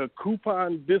take a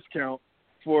coupon discount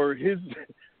for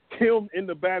him in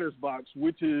the batter's box,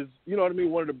 which is, you know what I mean,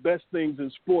 one of the best things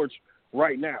in sports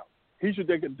right now. He should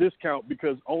take a discount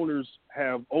because owners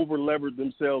have over-leveraged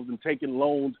themselves and taken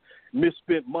loans,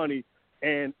 misspent money,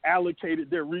 and allocated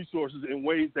their resources in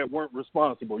ways that weren't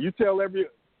responsible. You tell every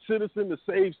citizen to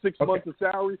save 6 months of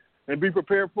salary and be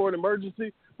prepared for an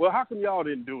emergency. Well, how come y'all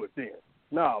didn't do it then?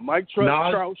 No, Mike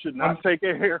Trout should not take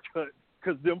a haircut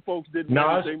because them folks didn't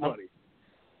manage their money.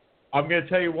 I'm going to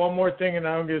tell you one more thing, and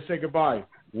I'm going to say goodbye.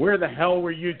 Where the hell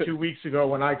were you 2 weeks ago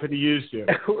when I could have used you?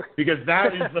 Because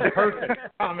that is the perfect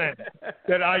comment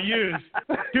that I used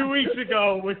 2 weeks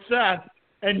ago with Seth,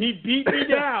 and he beat me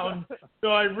down. So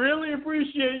I really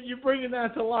appreciate you bringing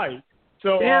that to light.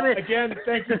 So again,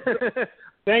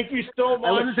 thank you so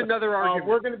much. This is another argument.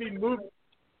 We're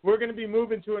going to be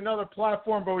moving to another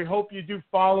platform, but we hope you do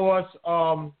follow us.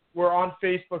 We're on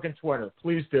Facebook and Twitter.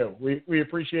 Please do. We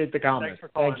appreciate the comments.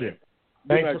 Thank you.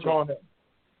 Thanks for calling in.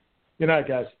 Good night,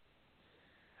 guys.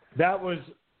 That was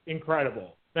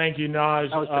incredible. Thank you,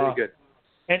 Naj. That was pretty good.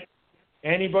 And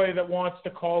anybody that wants to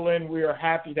call in, we are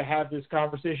happy to have this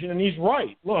conversation. And he's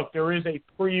right. Look, there is a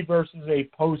pre versus a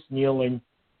post kneeling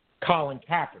Colin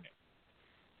Kaepernick.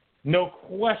 No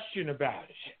question about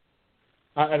it.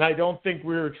 And I don't think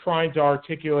we were trying to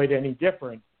articulate any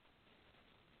different.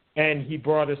 And he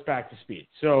brought us back to speed.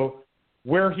 So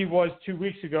where he was 2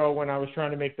 weeks ago when I was trying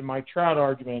to make the Mike Trout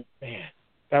argument, man,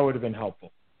 that would have been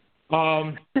helpful.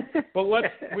 But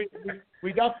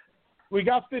we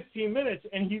got 15 minutes,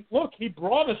 and he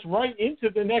brought us right into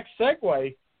the next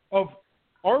segue of,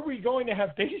 are we going to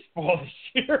have baseball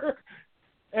this year?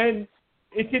 And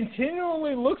it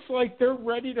continually looks like they're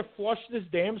ready to flush this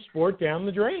damn sport down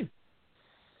the drain.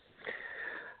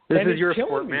 This is your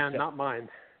sport, man, not mine.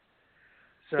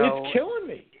 So it's killing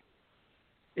me.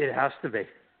 It has to be.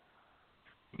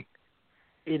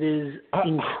 It is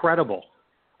incredible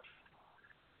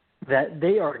that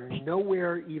they are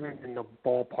nowhere even in the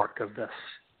ballpark of this.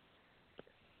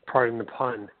 Pardon the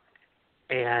pun.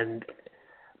 And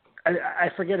I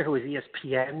forget if it was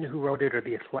ESPN who wrote it or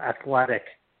the Athletic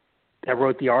that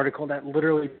wrote the article that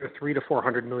literally they're $300 to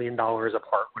 $400 million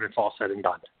apart when it's all said and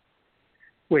done.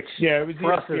 Which it was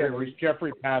ESPN. It was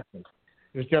Jeffrey Passan.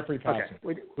 Who's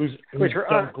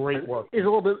done great work. Is a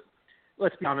little bit.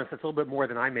 Let's be honest. It's a little bit more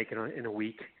than I make in a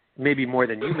week. Maybe more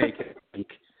than you make in a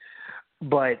week.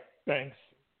 But thanks.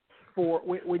 For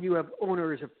when you have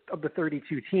owners of the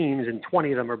 32 teams and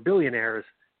 20 of them are billionaires,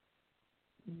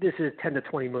 this is $10 to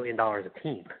 $20 million a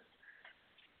team.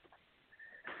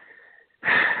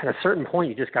 At a certain point,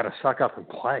 you just got to suck up and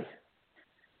play,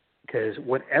 because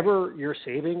whatever you're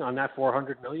saving on that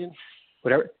 $400 million,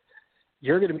 whatever,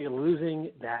 you're going to be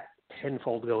losing that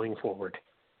tenfold going forward,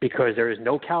 because there is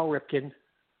no Cal Ripken,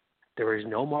 there is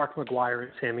no Mark McGwire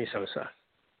and Sammy Sosa.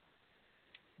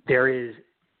 There is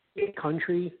a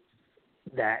country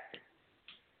that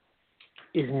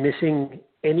is missing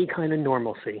any kind of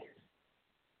normalcy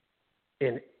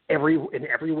in every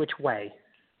which way.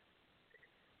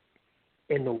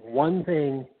 And the one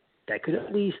thing that could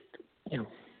at least,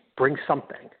 bring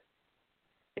something,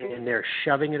 and they're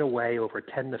shoving it away over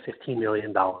 $10 to $15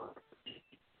 million.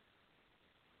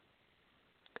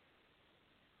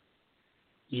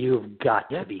 You've got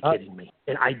to be kidding me.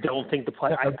 And I don't think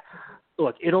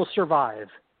look, it'll survive,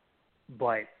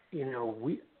 but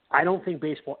I don't think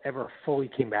baseball ever fully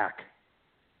came back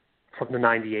from the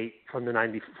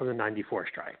 94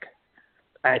 strike.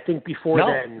 I think before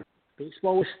then,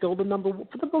 baseball was still for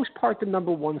the most part, the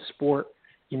number one sport.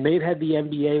 You may have had the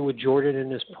NBA with Jordan in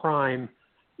his prime,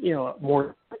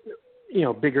 more,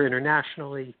 bigger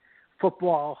internationally.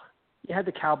 Football, you had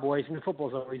the Cowboys, and the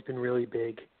football's always been really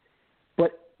big.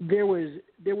 But it was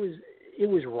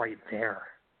right there.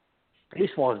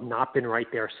 Baseball has not been right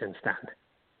there since then.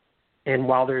 And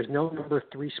while there's no number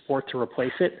 3 sport to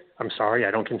replace it, I'm sorry,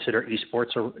 I don't consider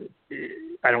esports.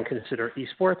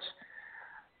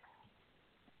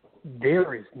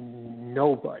 There is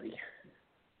nobody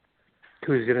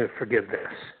who's going to forgive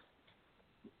this.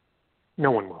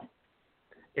 No one will.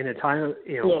 In a time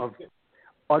of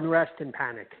unrest and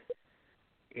panic,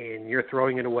 and you're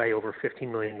throwing it away over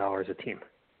 $15 million a team.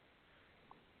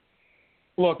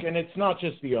 Look, and it's not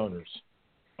just the owners.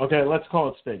 Okay, let's call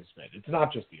it spade a spade. It's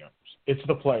not just the owners. It's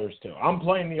the players, too. I'm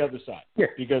playing the other side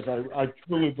because I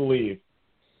truly believe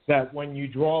that when you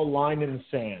draw a line in the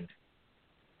sand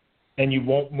and you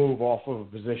won't move off of a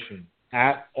position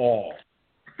at all,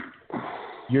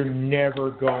 it's never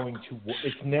going to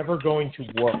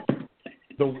work.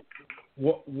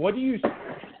 What do you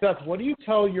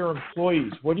tell your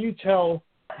employees? What do you tell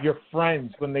your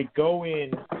friends when they go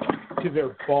in to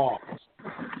their boss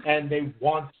and they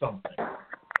want something?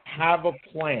 Have a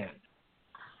plan.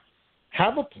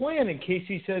 Have a plan in case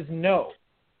he says no.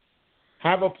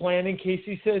 Have a plan in case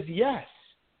he says yes.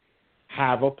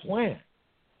 Have a plan.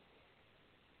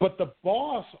 But the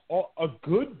boss, a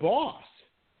good boss,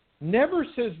 never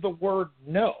says the word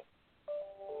no.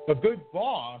 A good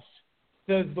boss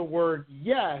says the word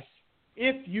yes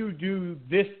if you do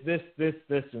this,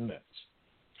 and this.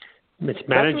 It's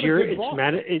management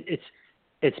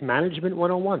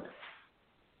 101.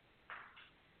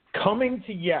 Coming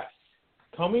to Yes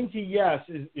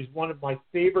is one of my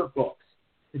favorite books.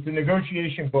 It's a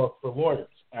negotiation book for lawyers,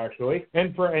 actually,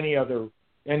 and for any other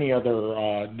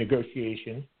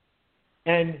negotiation.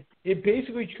 And it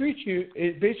basically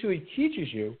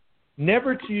teaches you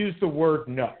never to use the word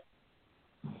no.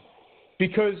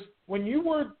 Because when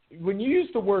you use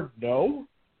the word no,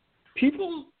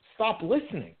 people stop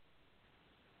listening.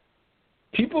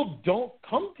 People don't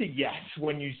come to yes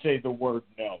when you say the word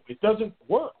no. It doesn't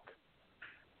work.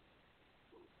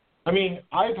 I mean,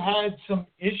 I've had some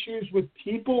issues with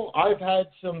people. I've had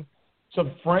some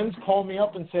friends call me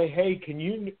up and say, "Hey, can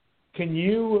you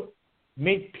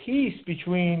make peace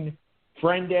between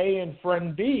friend A and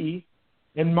friend B?"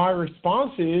 And my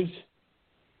response is,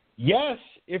 yes,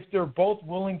 if they're both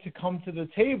willing to come to the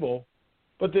table,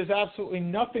 but there's absolutely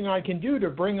nothing I can do to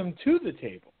bring them to the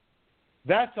table.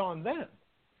 That's on them.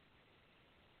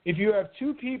 If you have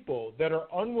two people that are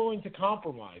unwilling to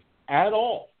compromise at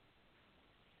all,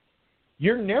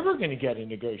 you're never going to get a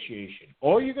negotiation.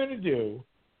 All you're going to do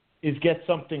is get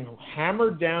something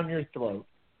hammered down your throat,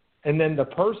 and then the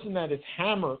person that is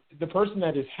hammered,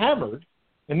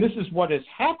 and this is what has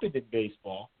happened in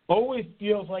baseball, always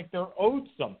feels like they're owed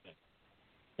something.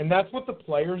 And that's what the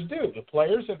players do. The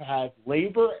players have had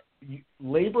labor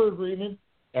agreement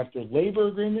after labor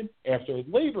agreement after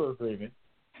labor agreement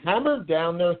hammered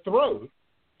down their throat,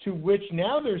 to which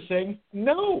now they're saying,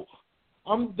 no,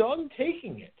 I'm done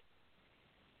taking it.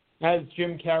 As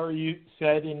Jim Carrey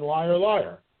said in Liar,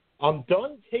 Liar, I'm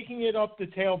done taking it up the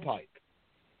tailpipe.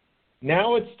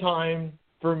 Now it's time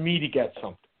for me to get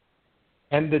something.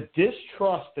 And the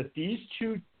distrust that these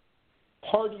two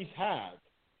parties have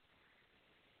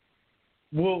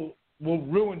will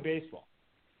ruin baseball.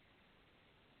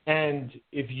 And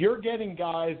if you're getting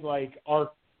guys like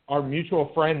our mutual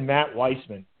friend Matt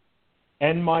Weissman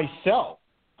and myself,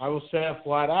 I will say it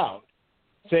flat out,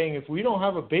 saying if we don't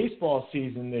have a baseball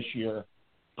season this year,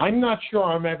 I'm not sure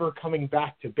I'm ever coming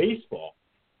back to baseball.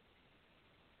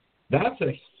 That's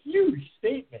a huge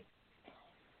statement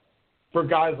for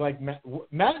guys like Matt.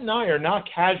 Matt and I are not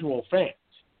casual fans.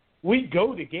 We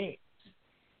go to games.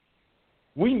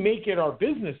 We make it our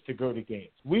business to go to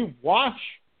games. We watch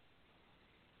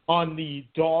on the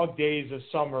dog days of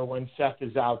summer when Seth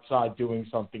is outside doing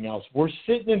something else. We're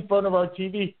sitting in front of our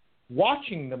TV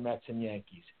watching the Mets and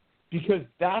Yankees because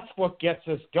that's what gets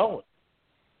us going.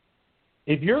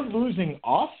 If you're losing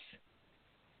us,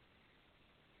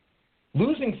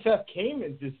 Losing Seth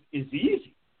Kamens is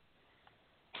easy.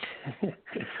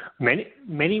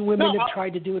 Many women have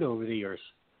tried to do it over the years.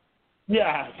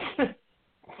 Yeah.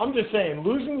 I'm just saying,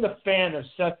 losing the fan of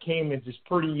Seth Kamens is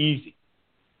pretty easy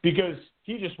because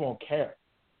he just won't care.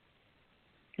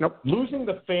 Nope. Losing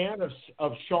the fan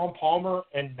of Sean Palmer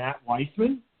and Matt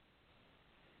Weissman,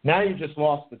 now you just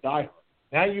lost the diehard.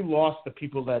 Now you lost the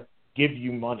people that give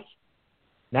you money.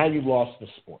 Now you lost the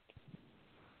sport.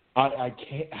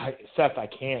 Seth, I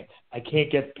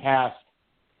can't get past,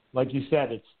 like you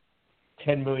said, it's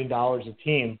 $10 million a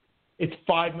team. It's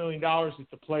 $5 million if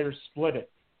the players split it.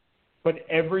 But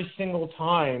every single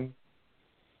time,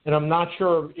 and I'm not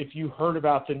sure if you heard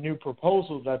about the new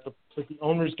proposal that the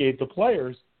owners gave the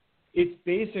players, it's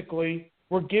basically,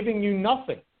 we're giving you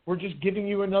nothing. We're just giving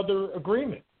you another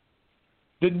agreement.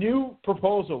 The new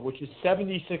proposal, which is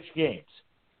 76 games,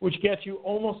 which gets you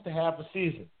almost to half a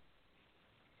season,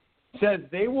 says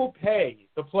they will pay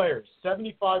the players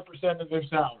 75% of their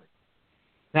salary.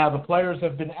 Now, the players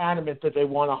have been adamant that they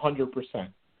want 100%.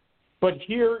 But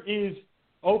here is,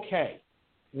 okay,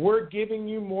 we're giving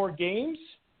you more games,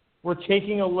 we're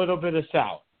taking a little bit of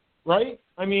salary, right?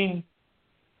 I mean,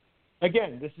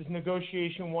 again, this is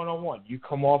negotiation 101. You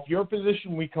come off your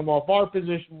position, we come off our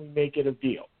position, we make it a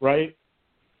deal, right?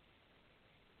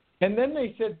 And then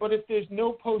they said, but if there's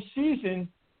no postseason,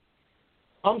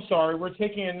 I'm sorry, we're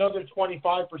taking another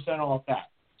 25% off that.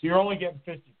 So you're only getting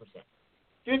 50%.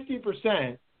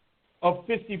 50% of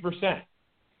 50%,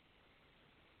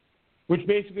 which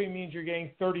basically means you're getting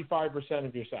 35%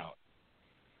 of your salary.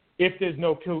 If there's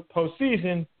no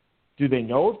postseason, do they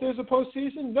know if there's a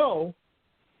postseason? No.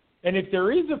 And if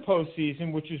there is a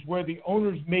postseason, which is where the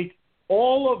owners make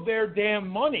all of their damn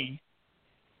money,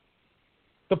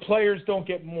 the players don't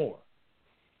get more.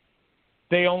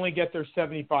 They only get their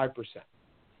 75%.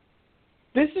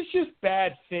 This is just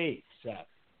bad faith, Seth.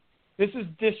 This is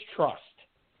distrust.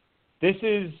 This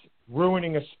is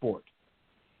ruining a sport.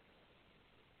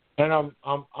 And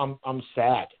I'm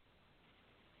sad.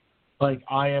 Like,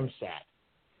 I am sad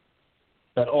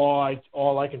that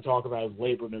all I can talk about is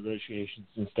labor negotiations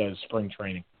instead of spring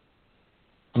training.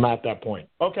 I'm at that point.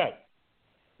 Okay.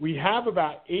 We have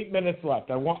about 8 minutes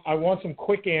left. I want some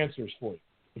quick answers for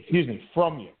you.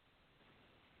 From you.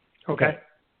 Okay.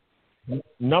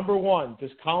 Number one, does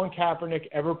Colin Kaepernick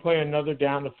ever play another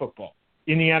down of football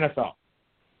in the NFL?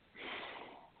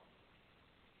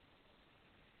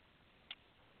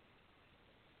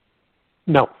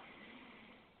 No.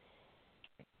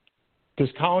 Does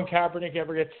Colin Kaepernick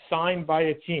ever get signed by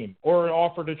a team or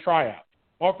offered a tryout?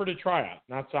 Offered a tryout,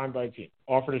 not signed by a team.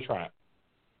 Offered a tryout.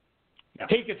 No.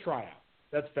 Take a tryout.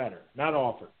 That's better. Not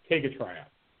offered. Take a tryout.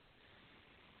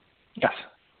 Yes.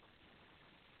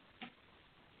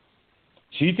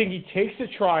 So you think he takes a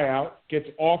tryout, gets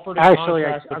offered a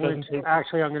contract? I'm going to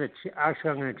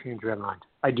change my mind.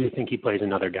 I do think he plays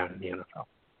another down in the NFL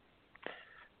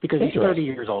because he's 30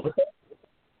 years old.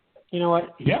 You know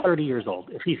what? He's 30 years old.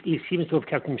 If he seems to have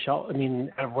kept himself. I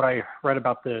mean, what I read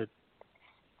about the.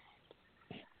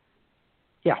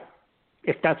 Yeah,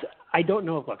 if that's. I don't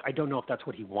know. Look, I don't know if that's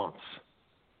what he wants.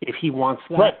 If he wants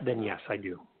that, then yes, I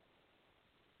do.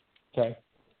 Okay.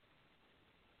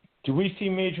 Do we see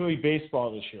Major League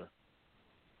Baseball this year?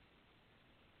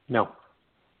 No.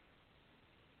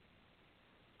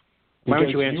 Why don't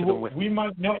you answer them with me?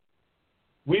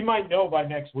 We might know by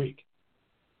next week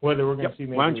whether we're going to see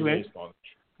Major League Baseball.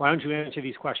 Why don't you answer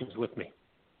these questions with me?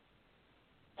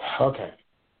 Okay.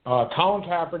 Colin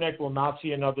Kaepernick will not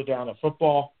see another down of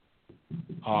football.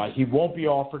 He won't be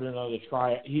offered another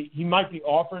tryout. He might be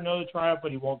offered another tryout,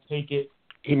 but he won't take it.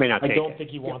 He may not take it. I don't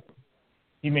think he wants it.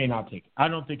 He may not take it. I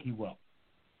don't think he will.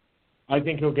 I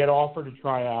think he'll get offered a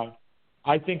tryout.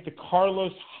 I think the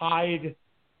Carlos Hyde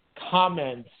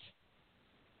comments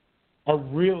are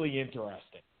really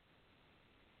interesting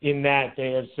in that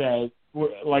they have said,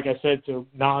 like I said to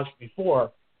Naj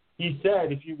before, he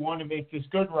said, if you want to make this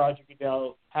good, Roger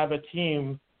Goodell, have a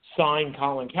team sign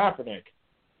Colin Kaepernick.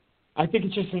 I think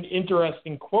it's just an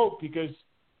interesting quote because,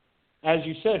 as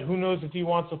you said, who knows if he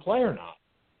wants to play or not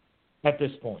at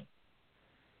this point.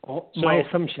 Well, my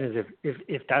assumption is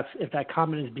if that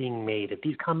comment is being made, if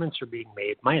these comments are being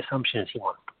made, my assumption is he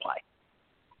wants to play.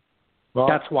 Well,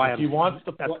 that's why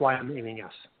that's why I'm leaning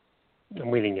yes.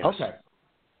 I'm leaning yes.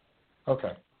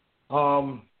 Okay.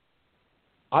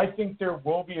 I think there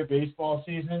will be a baseball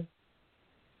season.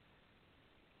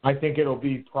 I think it'll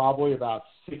be probably about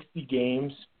 60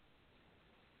 games.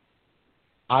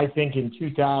 I think in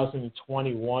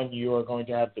 2021 you are going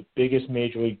to have the biggest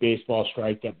Major League Baseball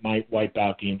strike that might wipe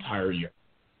out the entire year.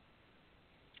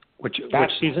 Which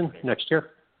season? Next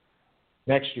year?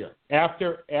 Next year.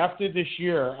 After this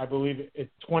year, I believe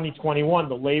it's 2021,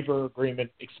 the labor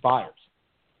agreement expires.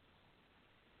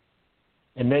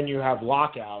 And then you have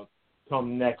lockout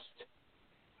come next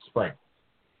spring.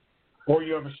 Or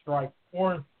you have a strike.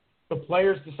 Or the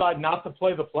players decide not to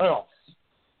play the playoffs.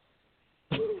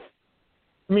 I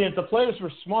mean, if the players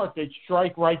were smart, they'd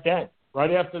strike right then,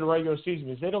 right after the regular season,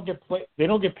 because they don't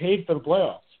get paid for the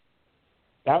playoffs.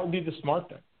 That would be the smart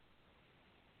thing.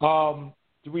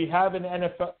 Do we have an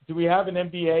NFL? Do we have an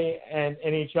NBA and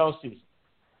NHL season?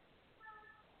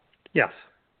 Yes.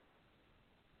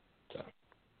 Okay.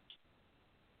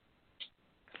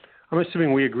 I'm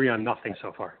assuming we agree on nothing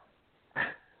so far.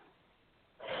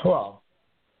 Well,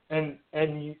 and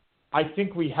I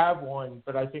think we have one,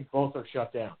 but I think both are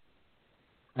shut down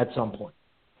at some point.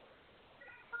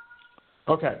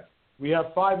 Okay, we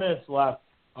have 5 minutes left.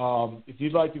 If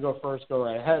you'd like to go first, go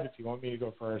right ahead. If you want me to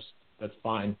go first, that's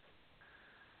fine.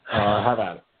 Have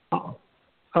at it.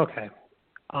 Okay.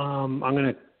 I'm going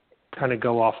to kind of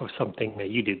go off of something that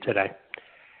you did today.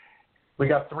 We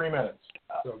got 3 minutes.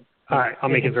 So all right, I'll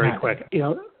make it very quick. You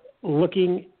know,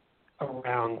 looking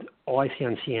around, all I see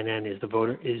on CNN is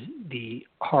the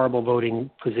horrible voting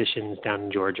positions down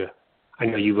in Georgia. I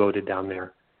know you voted down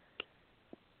there.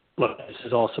 Look, this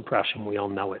is all suppression. We all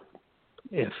know it.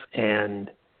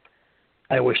 And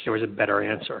I wish there was a better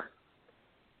answer.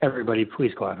 Everybody,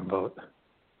 please go out and vote.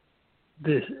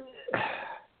 This,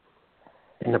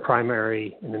 in the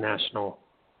primary, in the national,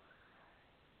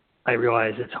 I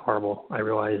realize it's horrible. I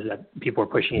realize that people are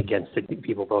pushing against it,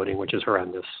 people voting, which is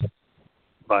horrendous.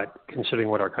 But considering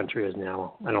what our country is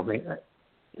now, I don't think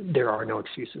there are no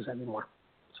excuses anymore.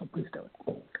 So please do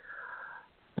it.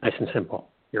 Nice and simple.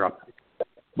 You're up.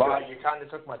 Wow, you kind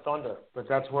of took my thunder, but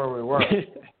that's where we were.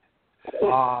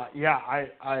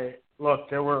 I look.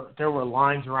 There were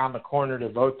lines around the corner to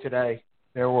vote today.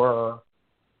 There was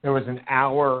an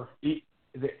hour.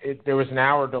 There was an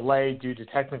hour delay due to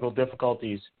technical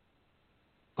difficulties.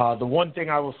 The one thing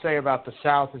I will say about the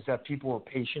South is that people were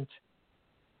patient.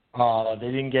 They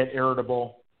didn't get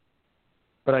irritable.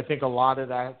 But I think a lot of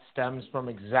that stems from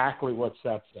exactly what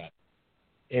Seth said,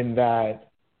 in that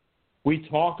we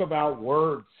talk about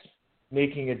words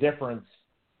making a difference.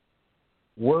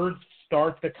 Words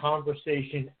start the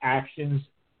conversation. Actions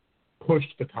push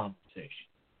the conversation.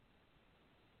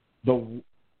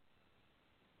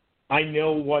 I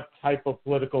know what type of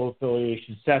political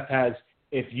affiliation Seth has.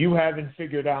 If you haven't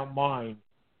figured out mine,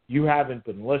 you haven't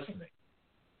been listening.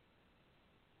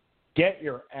 Get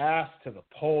your ass to the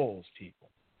polls, people.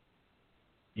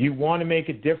 You want to make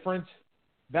a difference?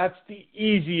 That's the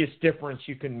easiest difference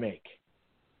you can make.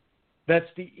 That's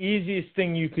the easiest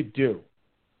thing you could do.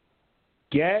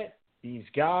 Get these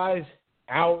guys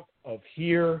out of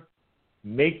here.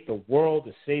 Make the world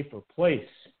a safer place.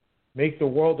 Make the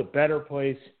world a better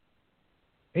place.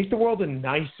 Make the world a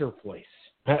nicer place.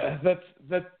 I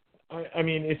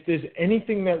mean, if there's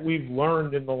anything that we've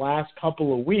learned in the last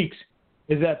couple of weeks,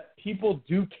 is that people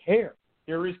do care.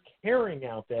 There is caring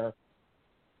out there.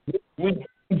 We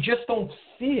just don't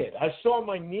see it. I saw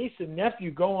my niece and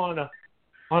nephew go on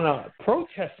a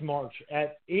protest march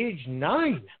at age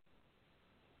 9.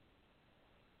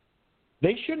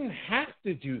 They shouldn't have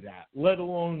to do that, let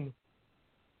alone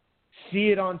see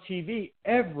it on TV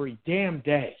every damn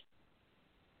day.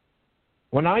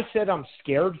 When I said I'm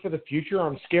scared for the future,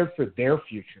 I'm scared for their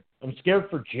future. I'm scared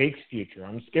for Jake's future.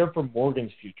 I'm scared for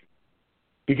Morgan's future.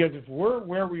 Because if we're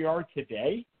where we are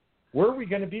today, where are we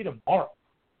going to be tomorrow?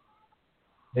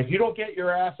 If you don't get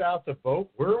your ass out to vote,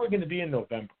 where are we going to be in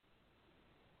November?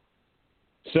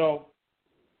 So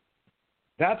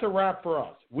that's a wrap for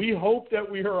us. We hope that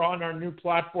we are on our new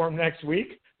platform next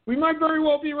week. We might very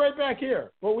well be right back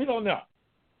here, but we don't know.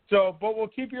 So, but we'll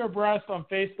keep you abreast on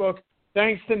Facebook.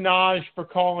 Thanks to Naj for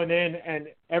calling in, and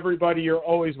everybody, you're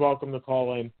always welcome to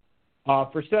call in.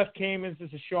 For Seth Kamens, this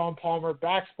is Sean Palmer,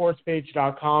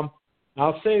 backsportspage.com.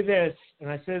 I'll say this, and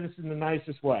I say this in the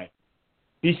nicest way.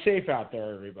 Be safe out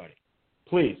there, everybody.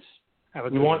 Please.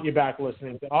 We want you back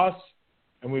listening to us,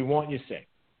 and we want you safe.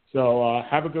 So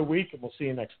have a good week, and we'll see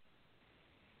you next week.